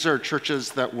 And these are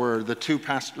churches that were the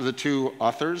two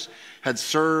authors had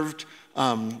served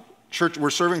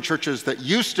were serving churches that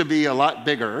used to be a lot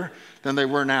bigger than they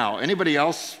were now. Anybody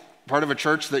else part of a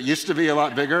church that used to be a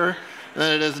lot bigger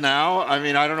than it is now? I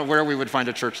mean, I don't know where we would find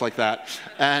a church like that.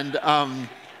 And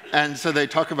so they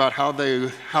talk about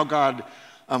how God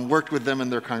worked with them in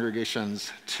their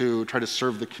congregations to try to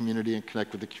serve the community and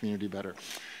connect with the community better.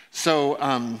 So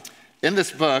in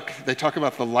this book, they talk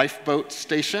about the lifeboat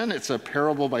station. It's a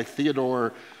parable by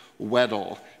Theodore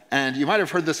Weddell. And you might have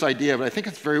heard this idea, but I think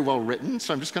it's very well written,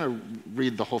 so I'm just going to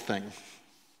read the whole thing.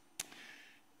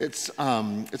 It's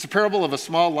a parable of a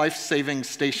small life-saving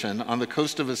station on the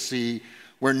coast of a sea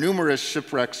where numerous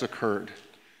shipwrecks occurred.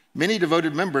 Many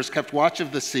devoted members kept watch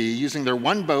of the sea, using their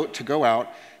one boat to go out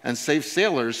and save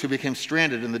sailors who became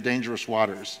stranded in the dangerous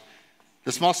waters.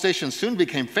 The small station soon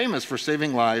became famous for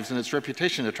saving lives, and its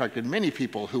reputation attracted many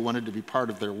people who wanted to be part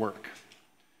of their work.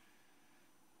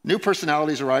 New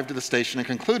personalities arrived at the station and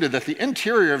concluded that the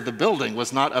interior of the building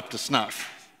was not up to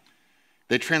snuff.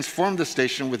 They transformed the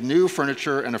station with new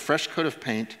furniture and a fresh coat of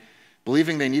paint,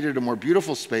 believing they needed a more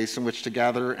beautiful space in which to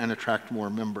gather and attract more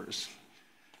members.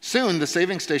 Soon, the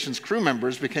saving station's crew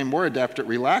members became more adept at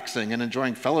relaxing and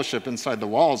enjoying fellowship inside the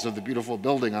walls of the beautiful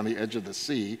building on the edge of the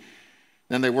sea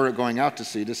than they were at going out to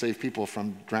sea to save people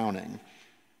from drowning.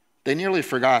 They nearly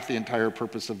forgot the entire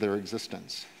purpose of their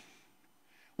existence.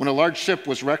 When a large ship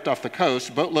was wrecked off the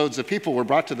coast, boatloads of people were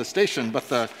brought to the station, but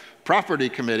the property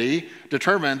committee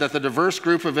determined that the diverse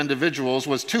group of individuals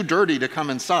was too dirty to come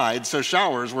inside, so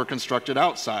showers were constructed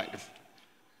outside.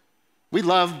 We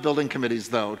love building committees,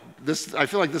 though. I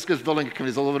feel like this gives building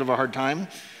committees a little bit of a hard time.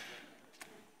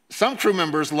 Some crew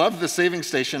members loved the saving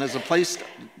station as a place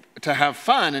to have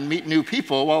fun and meet new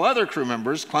people, while other crew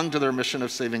members clung to their mission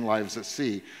of saving lives at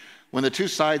sea. When the two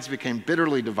sides became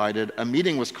bitterly divided, a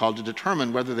meeting was called to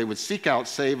determine whether they would seek out,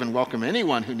 save, and welcome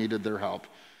anyone who needed their help,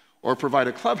 or provide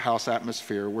a clubhouse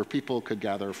atmosphere where people could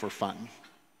gather for fun.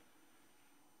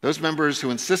 Those members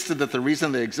who insisted that the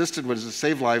reason they existed was to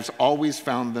save lives always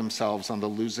found themselves on the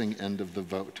losing end of the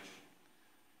vote.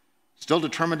 Still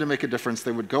determined to make a difference,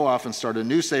 they would go off and start a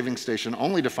new saving station,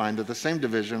 only to find that the same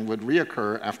division would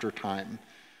reoccur after time.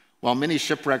 While many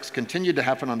shipwrecks continue to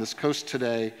happen on this coast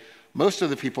today, most of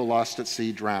the people lost at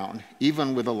sea drown,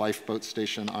 even with a lifeboat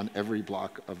station on every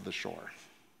block of the shore.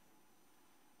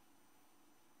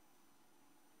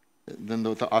 Then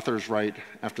the authors write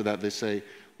after that, they say,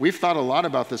 "We've thought a lot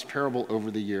about this parable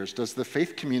over the years. Does the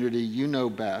faith community you know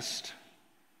best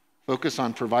focus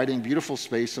on providing beautiful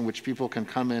space in which people can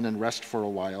come in and rest for a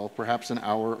while, perhaps an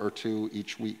hour or two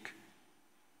each week?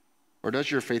 Or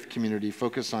does your faith community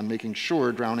focus on making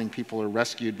sure drowning people are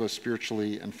rescued both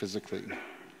spiritually and physically?"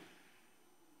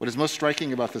 What is most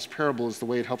striking about this parable is the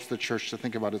way it helps the church to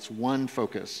think about its one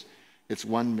focus, its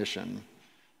one mission,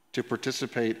 to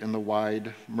participate in the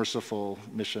wide, merciful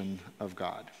mission of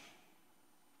God.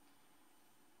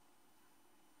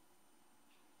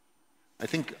 I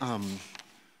think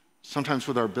sometimes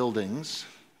with our buildings,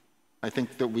 I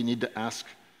think that we need to ask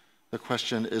the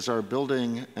question, is our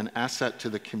building an asset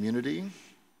to the community,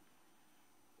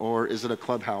 or is it a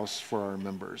clubhouse for our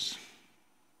members?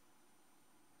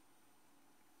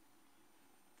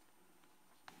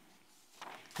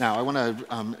 Now, I want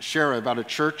to share about a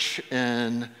church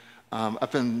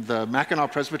up in the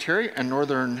Mackinac Presbytery in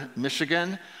northern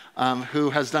Michigan who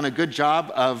has done a good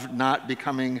job of not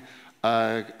becoming,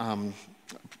 they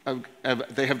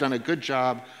have done a good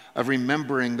job of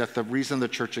remembering that the reason the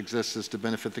church exists is to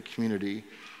benefit the community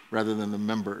rather than the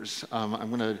members. I'm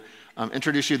going to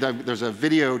introduce you, there's a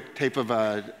videotape of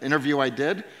an interview I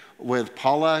did with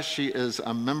Paula. She is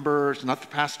a member, she's not the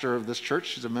pastor of this church,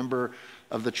 she's a member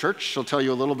of the church. She'll tell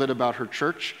you a little bit about her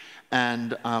church,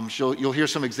 and you'll hear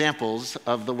some examples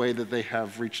of the way that they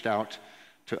have reached out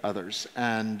to others.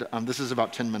 And this is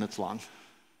about 10 minutes long.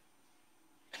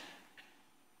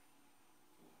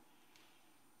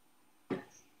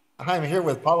 Hi, I'm here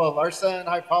with Paula Larson.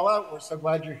 Hi, Paula. We're so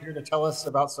glad you're here to tell us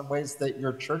about some ways that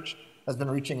your church has been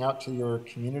reaching out to your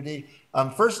community.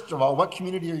 First of all, what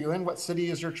community are you in? What city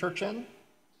is your church in?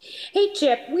 Hey,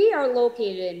 Chip, we are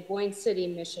located in Boyne City,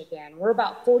 Michigan. We're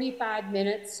about 45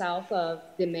 minutes south of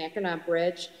the Mackinac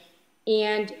Bridge.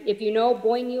 And if you know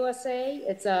Boyne, USA,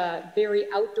 it's a very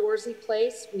outdoorsy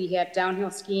place. We have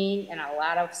downhill skiing and a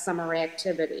lot of summer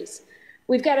activities.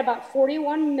 We've got about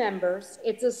 41 members.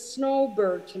 It's a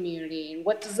snowbird community. And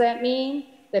what does that mean?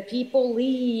 That people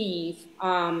leave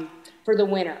for the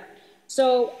winter.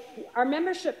 So our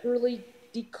membership really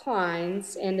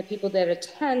declines, and the people that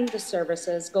attend the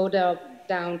services go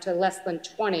down to less than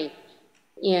 20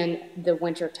 in the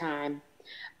winter time.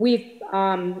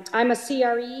 I'm a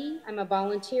CRE, I'm a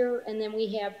volunteer, and then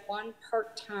we have one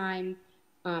part-time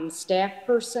staff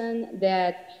person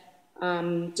that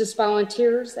just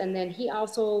volunteers, and then he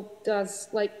also does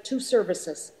like 2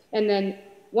 services. And then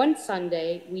one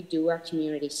Sunday, we do our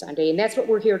community Sunday, and that's what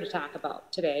we're here to talk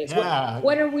about today. Is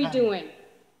what are we doing?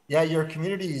 Yeah, your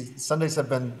community Sundays have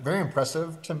been very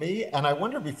impressive to me. And I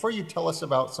wonder, before you tell us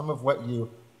about some of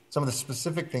the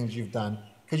specific things you've done,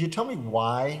 could you tell me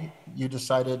why you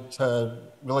decided to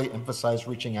really emphasize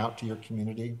reaching out to your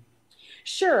community?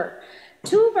 Sure.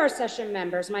 Two of our session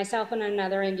members, myself and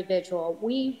another individual,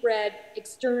 we read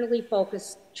externally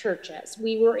focused churches.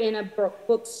 We were in a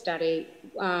book study,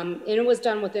 and it was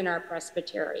done within our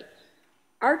presbytery.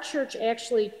 Our church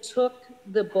actually took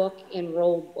the book and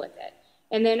rolled with it.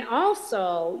 And then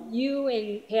also, you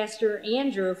and Pastor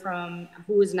Andrew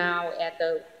who is now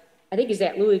I think he's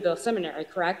at Louisville Seminary,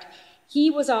 correct?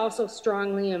 He was also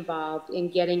strongly involved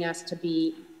in getting us to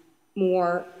be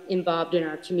more involved in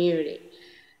our community.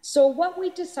 So what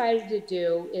we decided to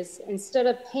do is, instead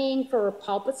of paying for a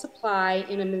pulpit supply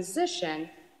and a musician,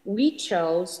 we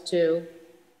chose to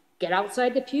get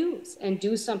outside the pews and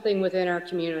do something within our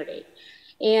community.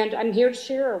 And I'm here to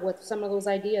share with some of those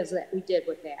ideas that we did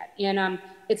with that. And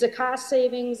it's a cost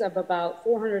savings of about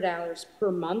 $400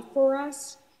 per month for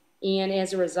us. And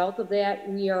as a result of that,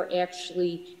 we are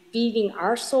actually feeding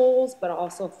our souls, but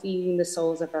also feeding the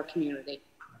souls of our community.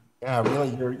 Yeah,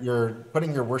 really, you're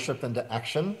putting your worship into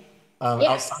action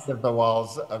Yes. outside of the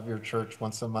walls of your church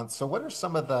once a month. So what are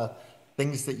some of the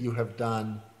things that you have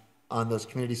done on those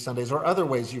community Sundays, or other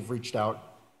ways you've reached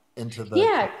out into the...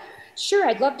 Yeah, sure.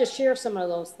 I'd love to share some of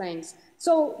those things.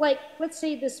 So, like, let's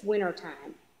say this winter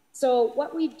time. So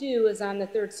what we do is on the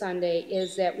third Sunday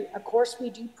is that, of course, we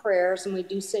do prayers and we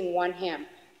do sing one hymn.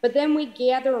 But then we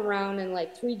gather around in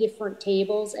like 3 different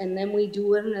tables, and then we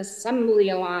do an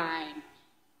assembly line.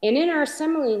 And in our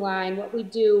assembly line, what we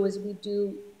do is we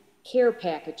do care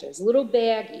packages, little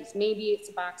baggies. Maybe it's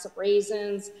a box of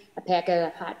raisins, a packet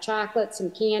of hot chocolate,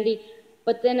 some candy.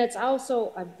 But then it's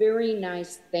also a very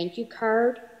nice thank you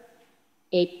card,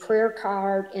 a prayer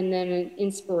card, and then an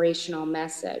inspirational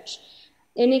message.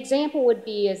 An example would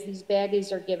be as these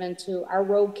baggies are given to our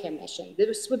road commission.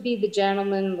 This would be the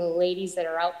gentlemen and the ladies that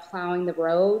are out plowing the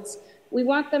roads. We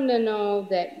want them to know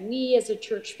that we as a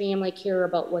church family care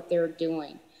about what they're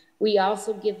doing. We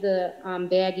also give the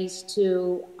baggies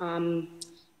to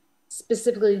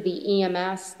specifically the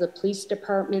EMS, the police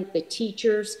department, the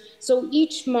teachers. So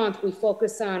each month we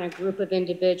focus on a group of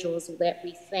individuals that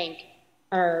we think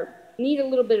need a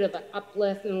little bit of an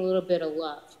uplift and a little bit of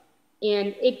love.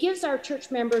 And it gives our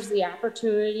church members the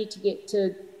opportunity to get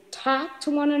to talk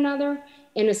to one another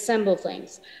and assemble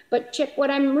things. But Chip,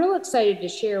 what I'm real excited to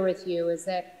share with you is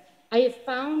that I have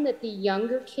found that the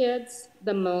younger kids,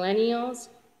 the millennials,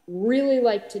 really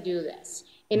like to do this.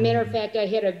 As a matter of fact, I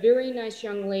had a very nice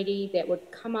young lady that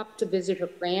would come up to visit her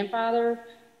grandfather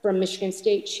from Michigan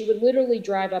State. She would literally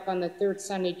drive up on the third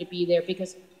Sunday to be there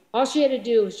because all she had to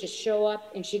do was just show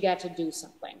up and she got to do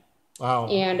something. Wow.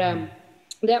 And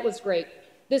that was great.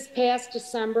 This past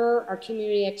December, our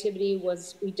community activity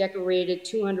was we decorated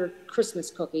 200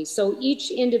 Christmas cookies. So each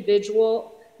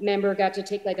individual member got to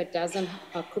take like a dozen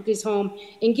cookies home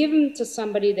and give them to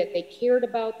somebody that they cared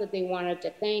about, that they wanted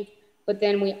to thank. But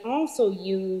then we also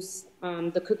use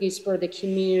the cookies for the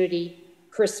community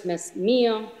Christmas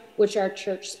meal, which our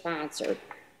church sponsored.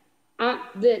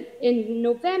 In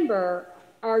November,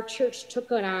 our church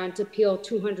took it on to peel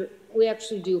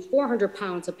 400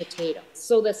 pounds of potatoes.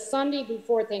 So the Sunday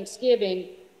before Thanksgiving,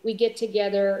 we get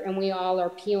together and we all are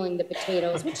peeling the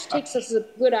potatoes, which takes us a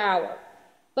good hour.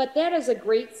 But that is a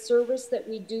great service that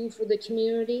we do for the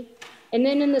community. And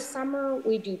then in the summer,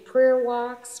 we do prayer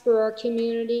walks for our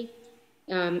community.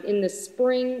 In the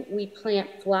spring, we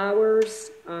plant flowers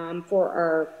for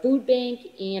our food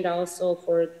bank and also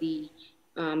for the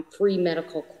free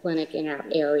medical clinic in our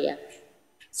area.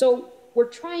 So we're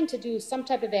trying to do some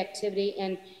type of activity,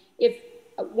 and if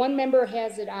one member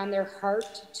has it on their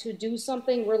heart to do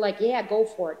something, we're like, yeah, go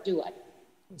for it, do it.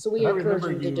 So we encourage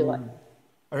them to do it.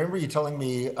 I remember you telling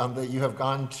me that you have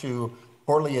gone to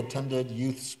poorly attended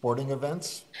youth sporting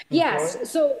events. Yes,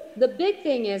 so the big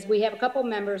thing is we have a couple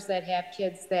members that have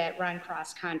kids that run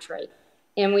cross country,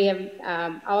 and we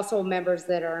have also members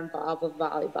that are involved with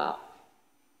volleyball.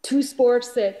 2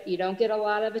 sports that you don't get a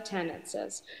lot of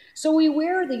attendances. So we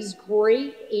wear these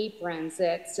great aprons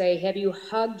that say, have you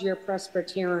hugged your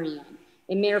Presbyterian?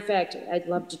 As a matter of fact, I'd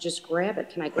love to just grab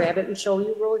it. Can I grab it and show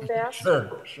you really fast?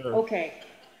 Sure. Okay.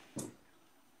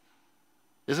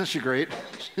 Isn't she great?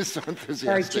 She's so Sorry,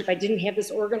 enthusiastic. Chief, I didn't have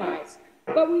this organized.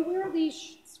 But we wear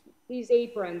these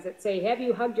aprons that say, have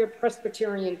you hugged your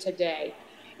Presbyterian today?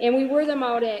 And we wear them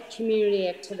out at community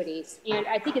activities. And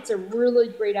I think it's a really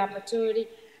great opportunity.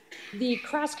 The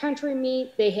cross-country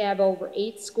meet, they have over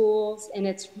 8 schools, and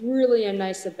it's really a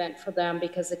nice event for them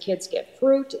because the kids get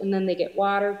fruit, and then they get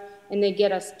water, and they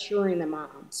get us cheering them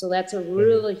on. So that's a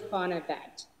really fun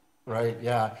event. Right,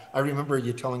 yeah. I remember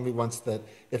you telling me once that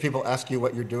if people ask you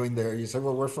what you're doing there, you say,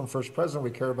 well, we're from First Pres,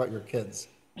 we care about your kids.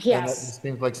 And it Yes.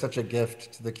 seems like such a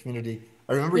gift to the community.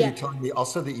 I remember you Yeah. telling me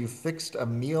also that you fixed a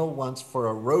meal once for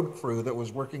a road crew that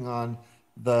was working on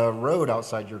the road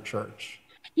outside your church.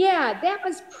 Yeah, that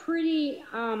was pretty,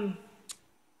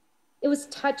 it was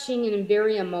touching and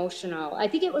very emotional. I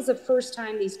think it was the first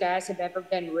time these guys have ever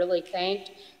been really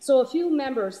thanked. So a few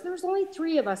members, there was only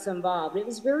 3 of us involved. It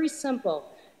was very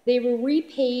simple. They were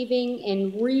repaving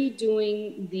and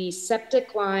redoing the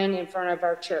septic line in front of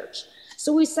our church.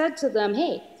 So we said to them,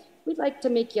 hey, we'd like to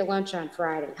make you lunch on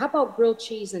Friday. How about grilled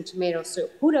cheese and tomato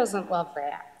soup? Who doesn't love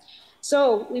that?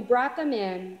 So we brought them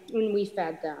in and we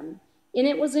fed them. And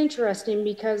it was interesting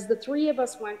because the 3 of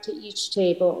us went to each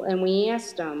table and we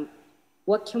asked them,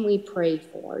 what can we pray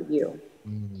for you?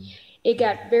 Mm-hmm. It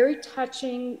got very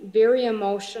touching, very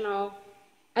emotional.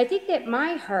 I think that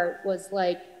my heart was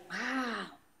like, wow,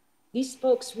 these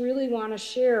folks really want to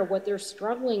share what they're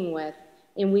struggling with,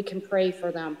 and we can pray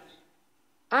for them.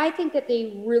 I think that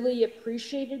they really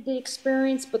appreciated the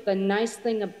experience, but the nice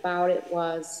thing about it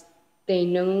was they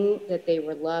knew that they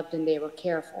were loved and they were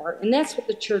cared for. And that's what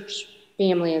the church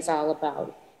family is all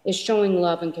about, is showing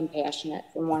love and compassion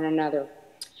for one another.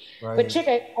 Right. But Chick,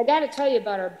 I got to tell you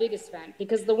about our biggest event,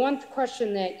 because the one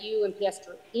question that you and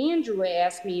Pastor Andrew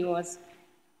asked me was,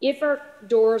 if our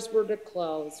doors were to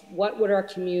close, what would our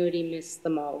community miss the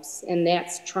most? And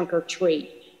that's trunk or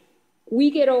treat.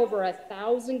 We get over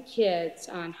 1,000 kids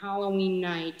on Halloween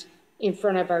night in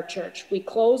front of our church. We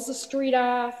close the street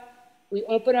off, we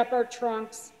open up our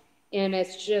trunks, and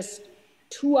it's just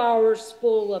 2 hours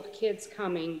full of kids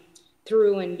coming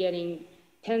through and getting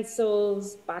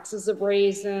pencils, boxes of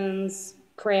raisins,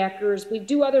 crackers. We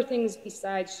do other things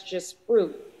besides just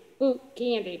fruit,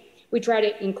 candy. We try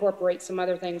to incorporate some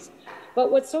other things.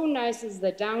 But what's so nice is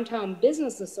the Downtown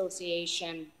Business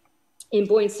Association in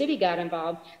Boyne City got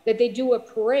involved, that they do a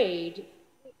parade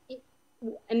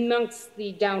amongst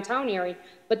the downtown area,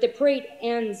 but the parade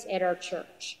ends at our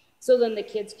church. So then the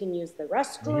kids can use the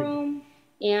restroom,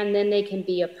 and then they can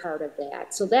be a part of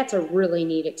that. So that's a really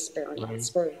neat experience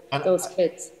for those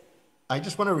kids. I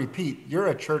just want to repeat, you're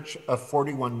a church of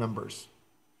 41 members.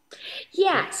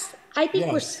 Yes, I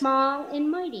think we're small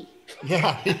and mighty.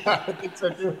 Yeah, I think so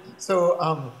too.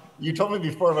 So you told me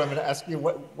before, but I'm going to ask you,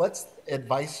 what's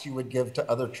advice you would give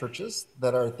to other churches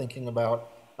that are thinking about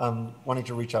wanting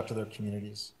to reach out to their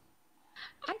communities?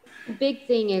 I think the big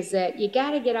thing is that you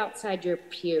got to get outside your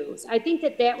pews. I think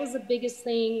that was the biggest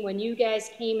thing when you guys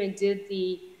came and did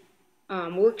the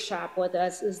workshop with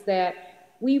us, is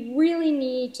that we really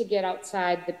need to get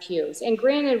outside the pews. And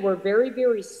granted, we're very,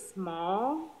 very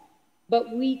small, but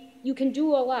you can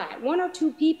do a lot. 1 or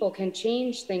 2 people can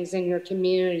change things in your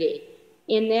community.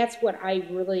 And that's what I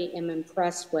really am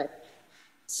impressed with.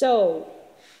 So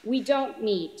we don't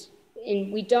meet,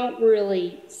 and we don't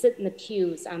really sit in the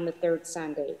pews on the 3rd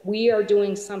Sunday. We are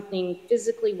doing something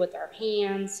physically with our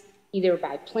hands, either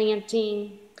by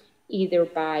planting, either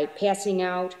by passing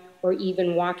out, or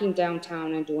even walking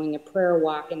downtown and doing a prayer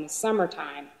walk in the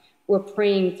summertime. We're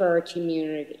praying for our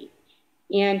community.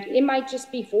 And it might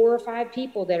just be 4 or 5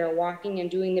 people that are walking and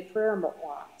doing the prayer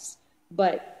walks,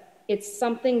 but it's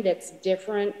something that's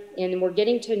different, and we're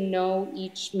getting to know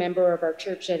each member of our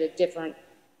church at a different,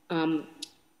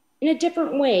 in a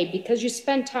different way, because you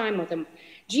spend time with them.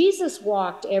 Jesus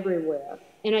walked everywhere,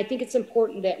 and I think it's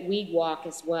important that we walk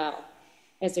as well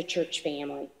as a church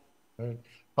family. Right.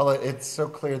 Paula, it's so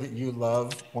clear that you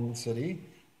love Boyne City.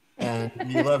 And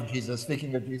you love Jesus.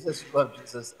 Speaking of Jesus, you love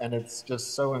Jesus. And it's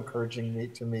just so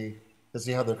encouraging to me to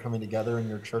see how they're coming together in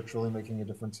your church, really making a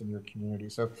difference in your community.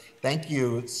 So thank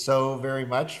you so very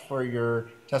much for your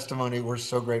testimony. We're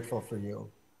so grateful for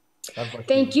you.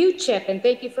 Thank you, Chip, and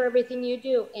thank you for everything you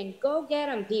do. And go get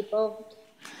them, people.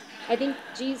 I think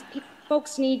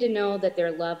folks need to know that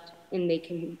they're loved and they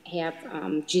can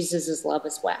have Jesus' love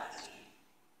as well.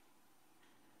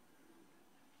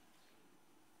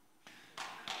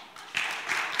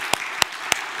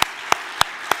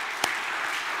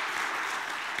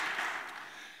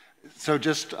 So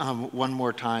just one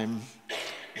more time,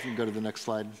 if you can go to the next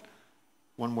slide.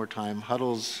 One more time,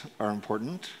 huddles are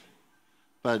important,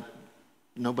 but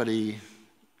nobody,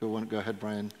 go ahead,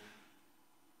 Brian.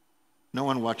 No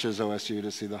one watches OSU to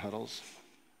see the huddles.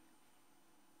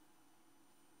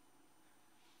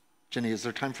 Jenny, is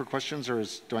there time for questions, or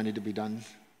do I need to be done?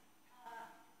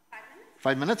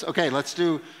 5 minutes? Okay, let's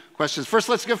do questions. First,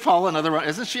 let's give Paula another round.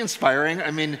 Isn't she inspiring?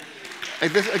 I mean,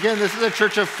 this is a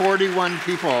church of 41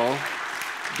 people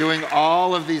doing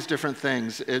all of these different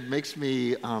things. It makes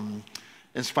me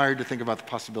inspired to think about the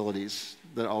possibilities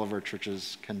that all of our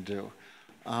churches can do.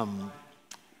 How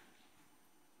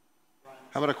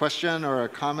about a question or a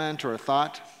comment or a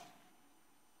thought?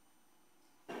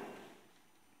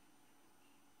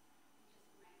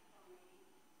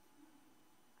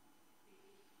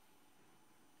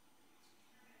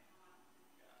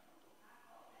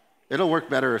 It'll work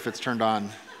better if it's turned on.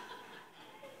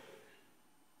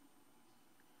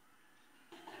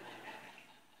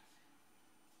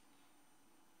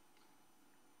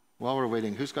 While we're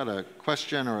waiting, who's got a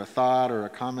question or a thought or a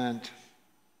comment?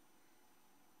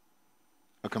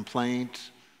 A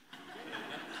complaint?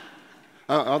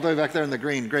 Oh, all the way back there in the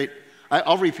green. Great.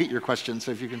 I'll repeat your question,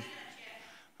 so if you can.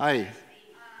 Hi.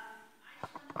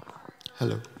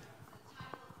 Hello.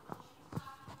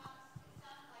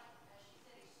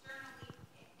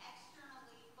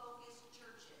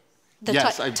 The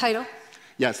yes, title?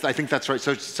 Yes, I think that's right.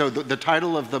 So the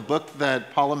title of the book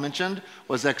that Paula mentioned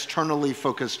was Externally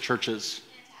Focused Churches.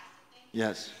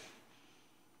 Yes.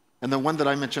 And the one that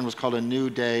I mentioned was called A New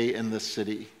Day in the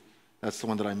City. That's the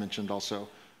one that I mentioned also.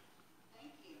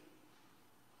 Thank you.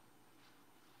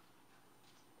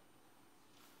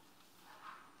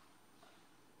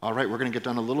 All right, we're going to get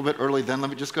done a little bit early then. Let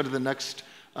me just go to the next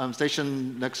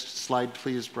station. Next slide,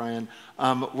 please, Brian.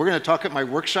 We're going to talk at my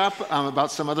workshop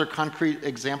about some other concrete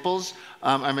examples.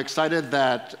 I'm excited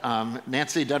that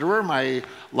Nancy Detterer, my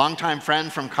longtime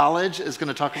friend from college, is going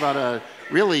to talk about a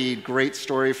really great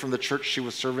story from the church she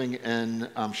was serving in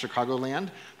Chicagoland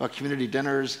about community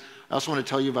dinners. I also want to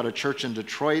tell you about a church in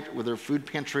Detroit with their food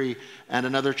pantry and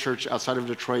another church outside of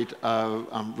Detroit,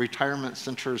 retirement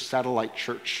center satellite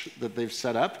church that they've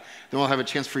set up. Then we'll have a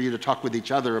chance for you to talk with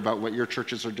each other about what your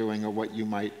churches are doing or what you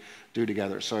might do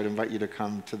together. So I'd invite you to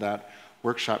come to that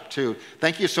workshop too.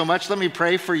 Thank you so much. Let me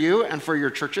pray for you and for your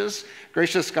churches.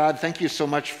 Gracious God, thank you so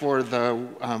much for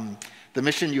the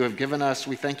mission you have given us.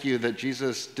 We thank you that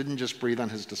Jesus didn't just breathe on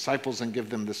his disciples and give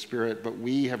them the Spirit, but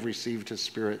we have received his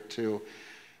Spirit too.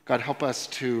 God, help us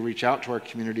to reach out to our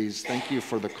communities. Thank you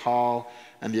for the call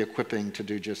and the equipping to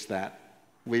do just that.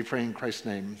 We pray in Christ's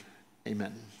name.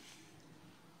 Amen.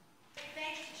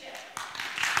 Thanks, Chip.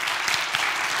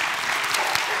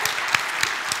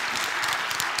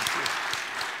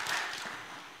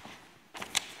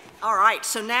 All right,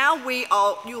 so now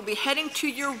you will be heading to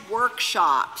your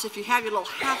workshops. If you have your little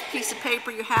half piece of paper,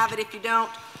 you have it. If you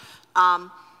don't,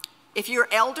 if you're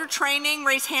elder training,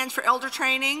 raise hands for elder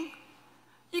training.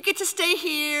 You get to stay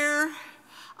here.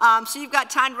 So you've got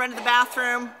time to run to the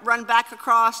bathroom, run back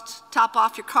across, top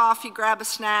off your coffee, grab a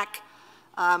snack.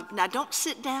 Now don't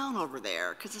sit down over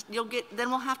there because then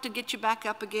we'll have to get you back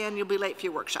up again. You'll be late for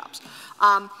your workshops.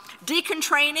 Deacon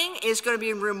training is going to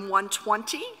be in room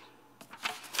 120.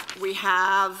 We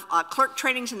have clerk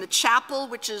trainings in the chapel,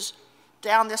 which is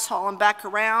down this hall and back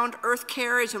around. Earth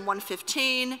care is in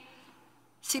 115.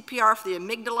 CPR for the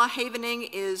amygdala havening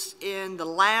is in the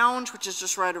lounge, which is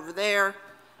just right over there,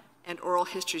 and oral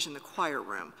history is in the choir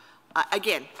room.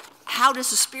 Again, how does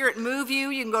the Spirit move you?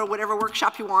 You can go to whatever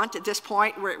workshop you want at this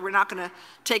point. We're not going to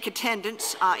take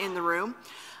attendance in the room.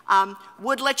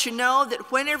 Would let you know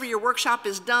that whenever your workshop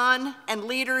is done, and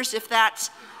leaders, if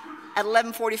that's at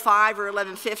 11:45 or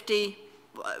 11:50,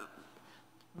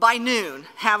 by noon,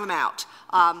 have them out.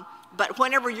 But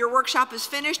whenever your workshop is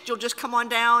finished, you'll just come on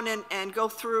down and go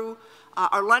through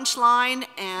our lunch line,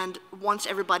 and once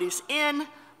everybody's in,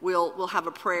 we'll have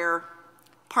a prayer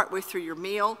partway through your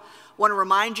meal. Want to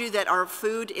remind you that our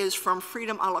food is from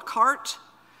Freedom a la carte,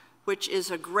 which is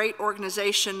a great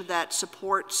organization that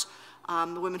supports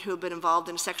the women who have been involved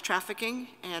in sex trafficking,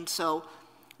 and so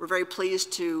we're very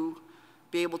pleased to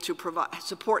be able to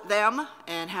support them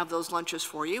and have those lunches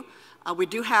for you. We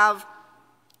do have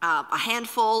a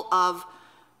handful of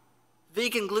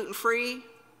vegan, gluten-free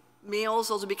meals.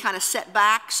 Those will be kind of set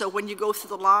back, so when you go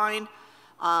through the line,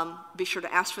 be sure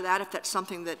to ask for that if that's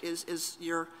something that is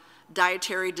your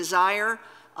dietary desire.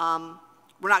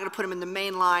 We're not going to put them in the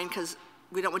main line because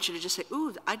we don't want you to just say,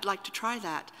 ooh, I'd like to try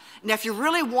that. Now, if you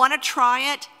really want to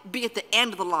try it, be at the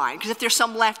end of the line, because if there's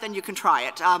some left, then you can try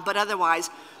it. But otherwise,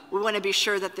 we want to be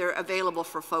sure that they're available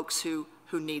for folks who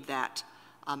need that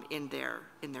in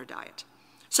their diet.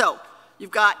 So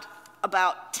you've got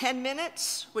about 10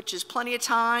 minutes, which is plenty of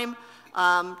time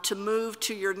to move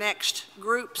to your next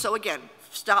group. So again,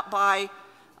 stop by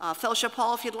Fellowship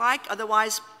Hall if you'd like.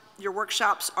 Otherwise, your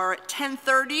workshops are at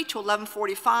 10:30 to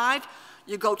 11:45.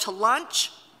 You go to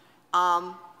lunch,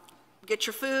 get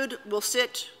your food. We'll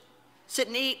sit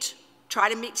and eat, try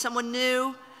to meet someone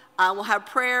new. We'll have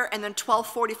prayer, and then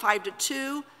 12:45 to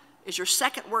 2 is your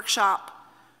second workshop.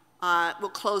 We'll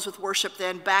close with worship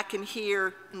then back in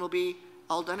here, and we'll be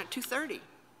all done at 2:30.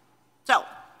 So,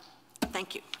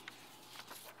 thank you.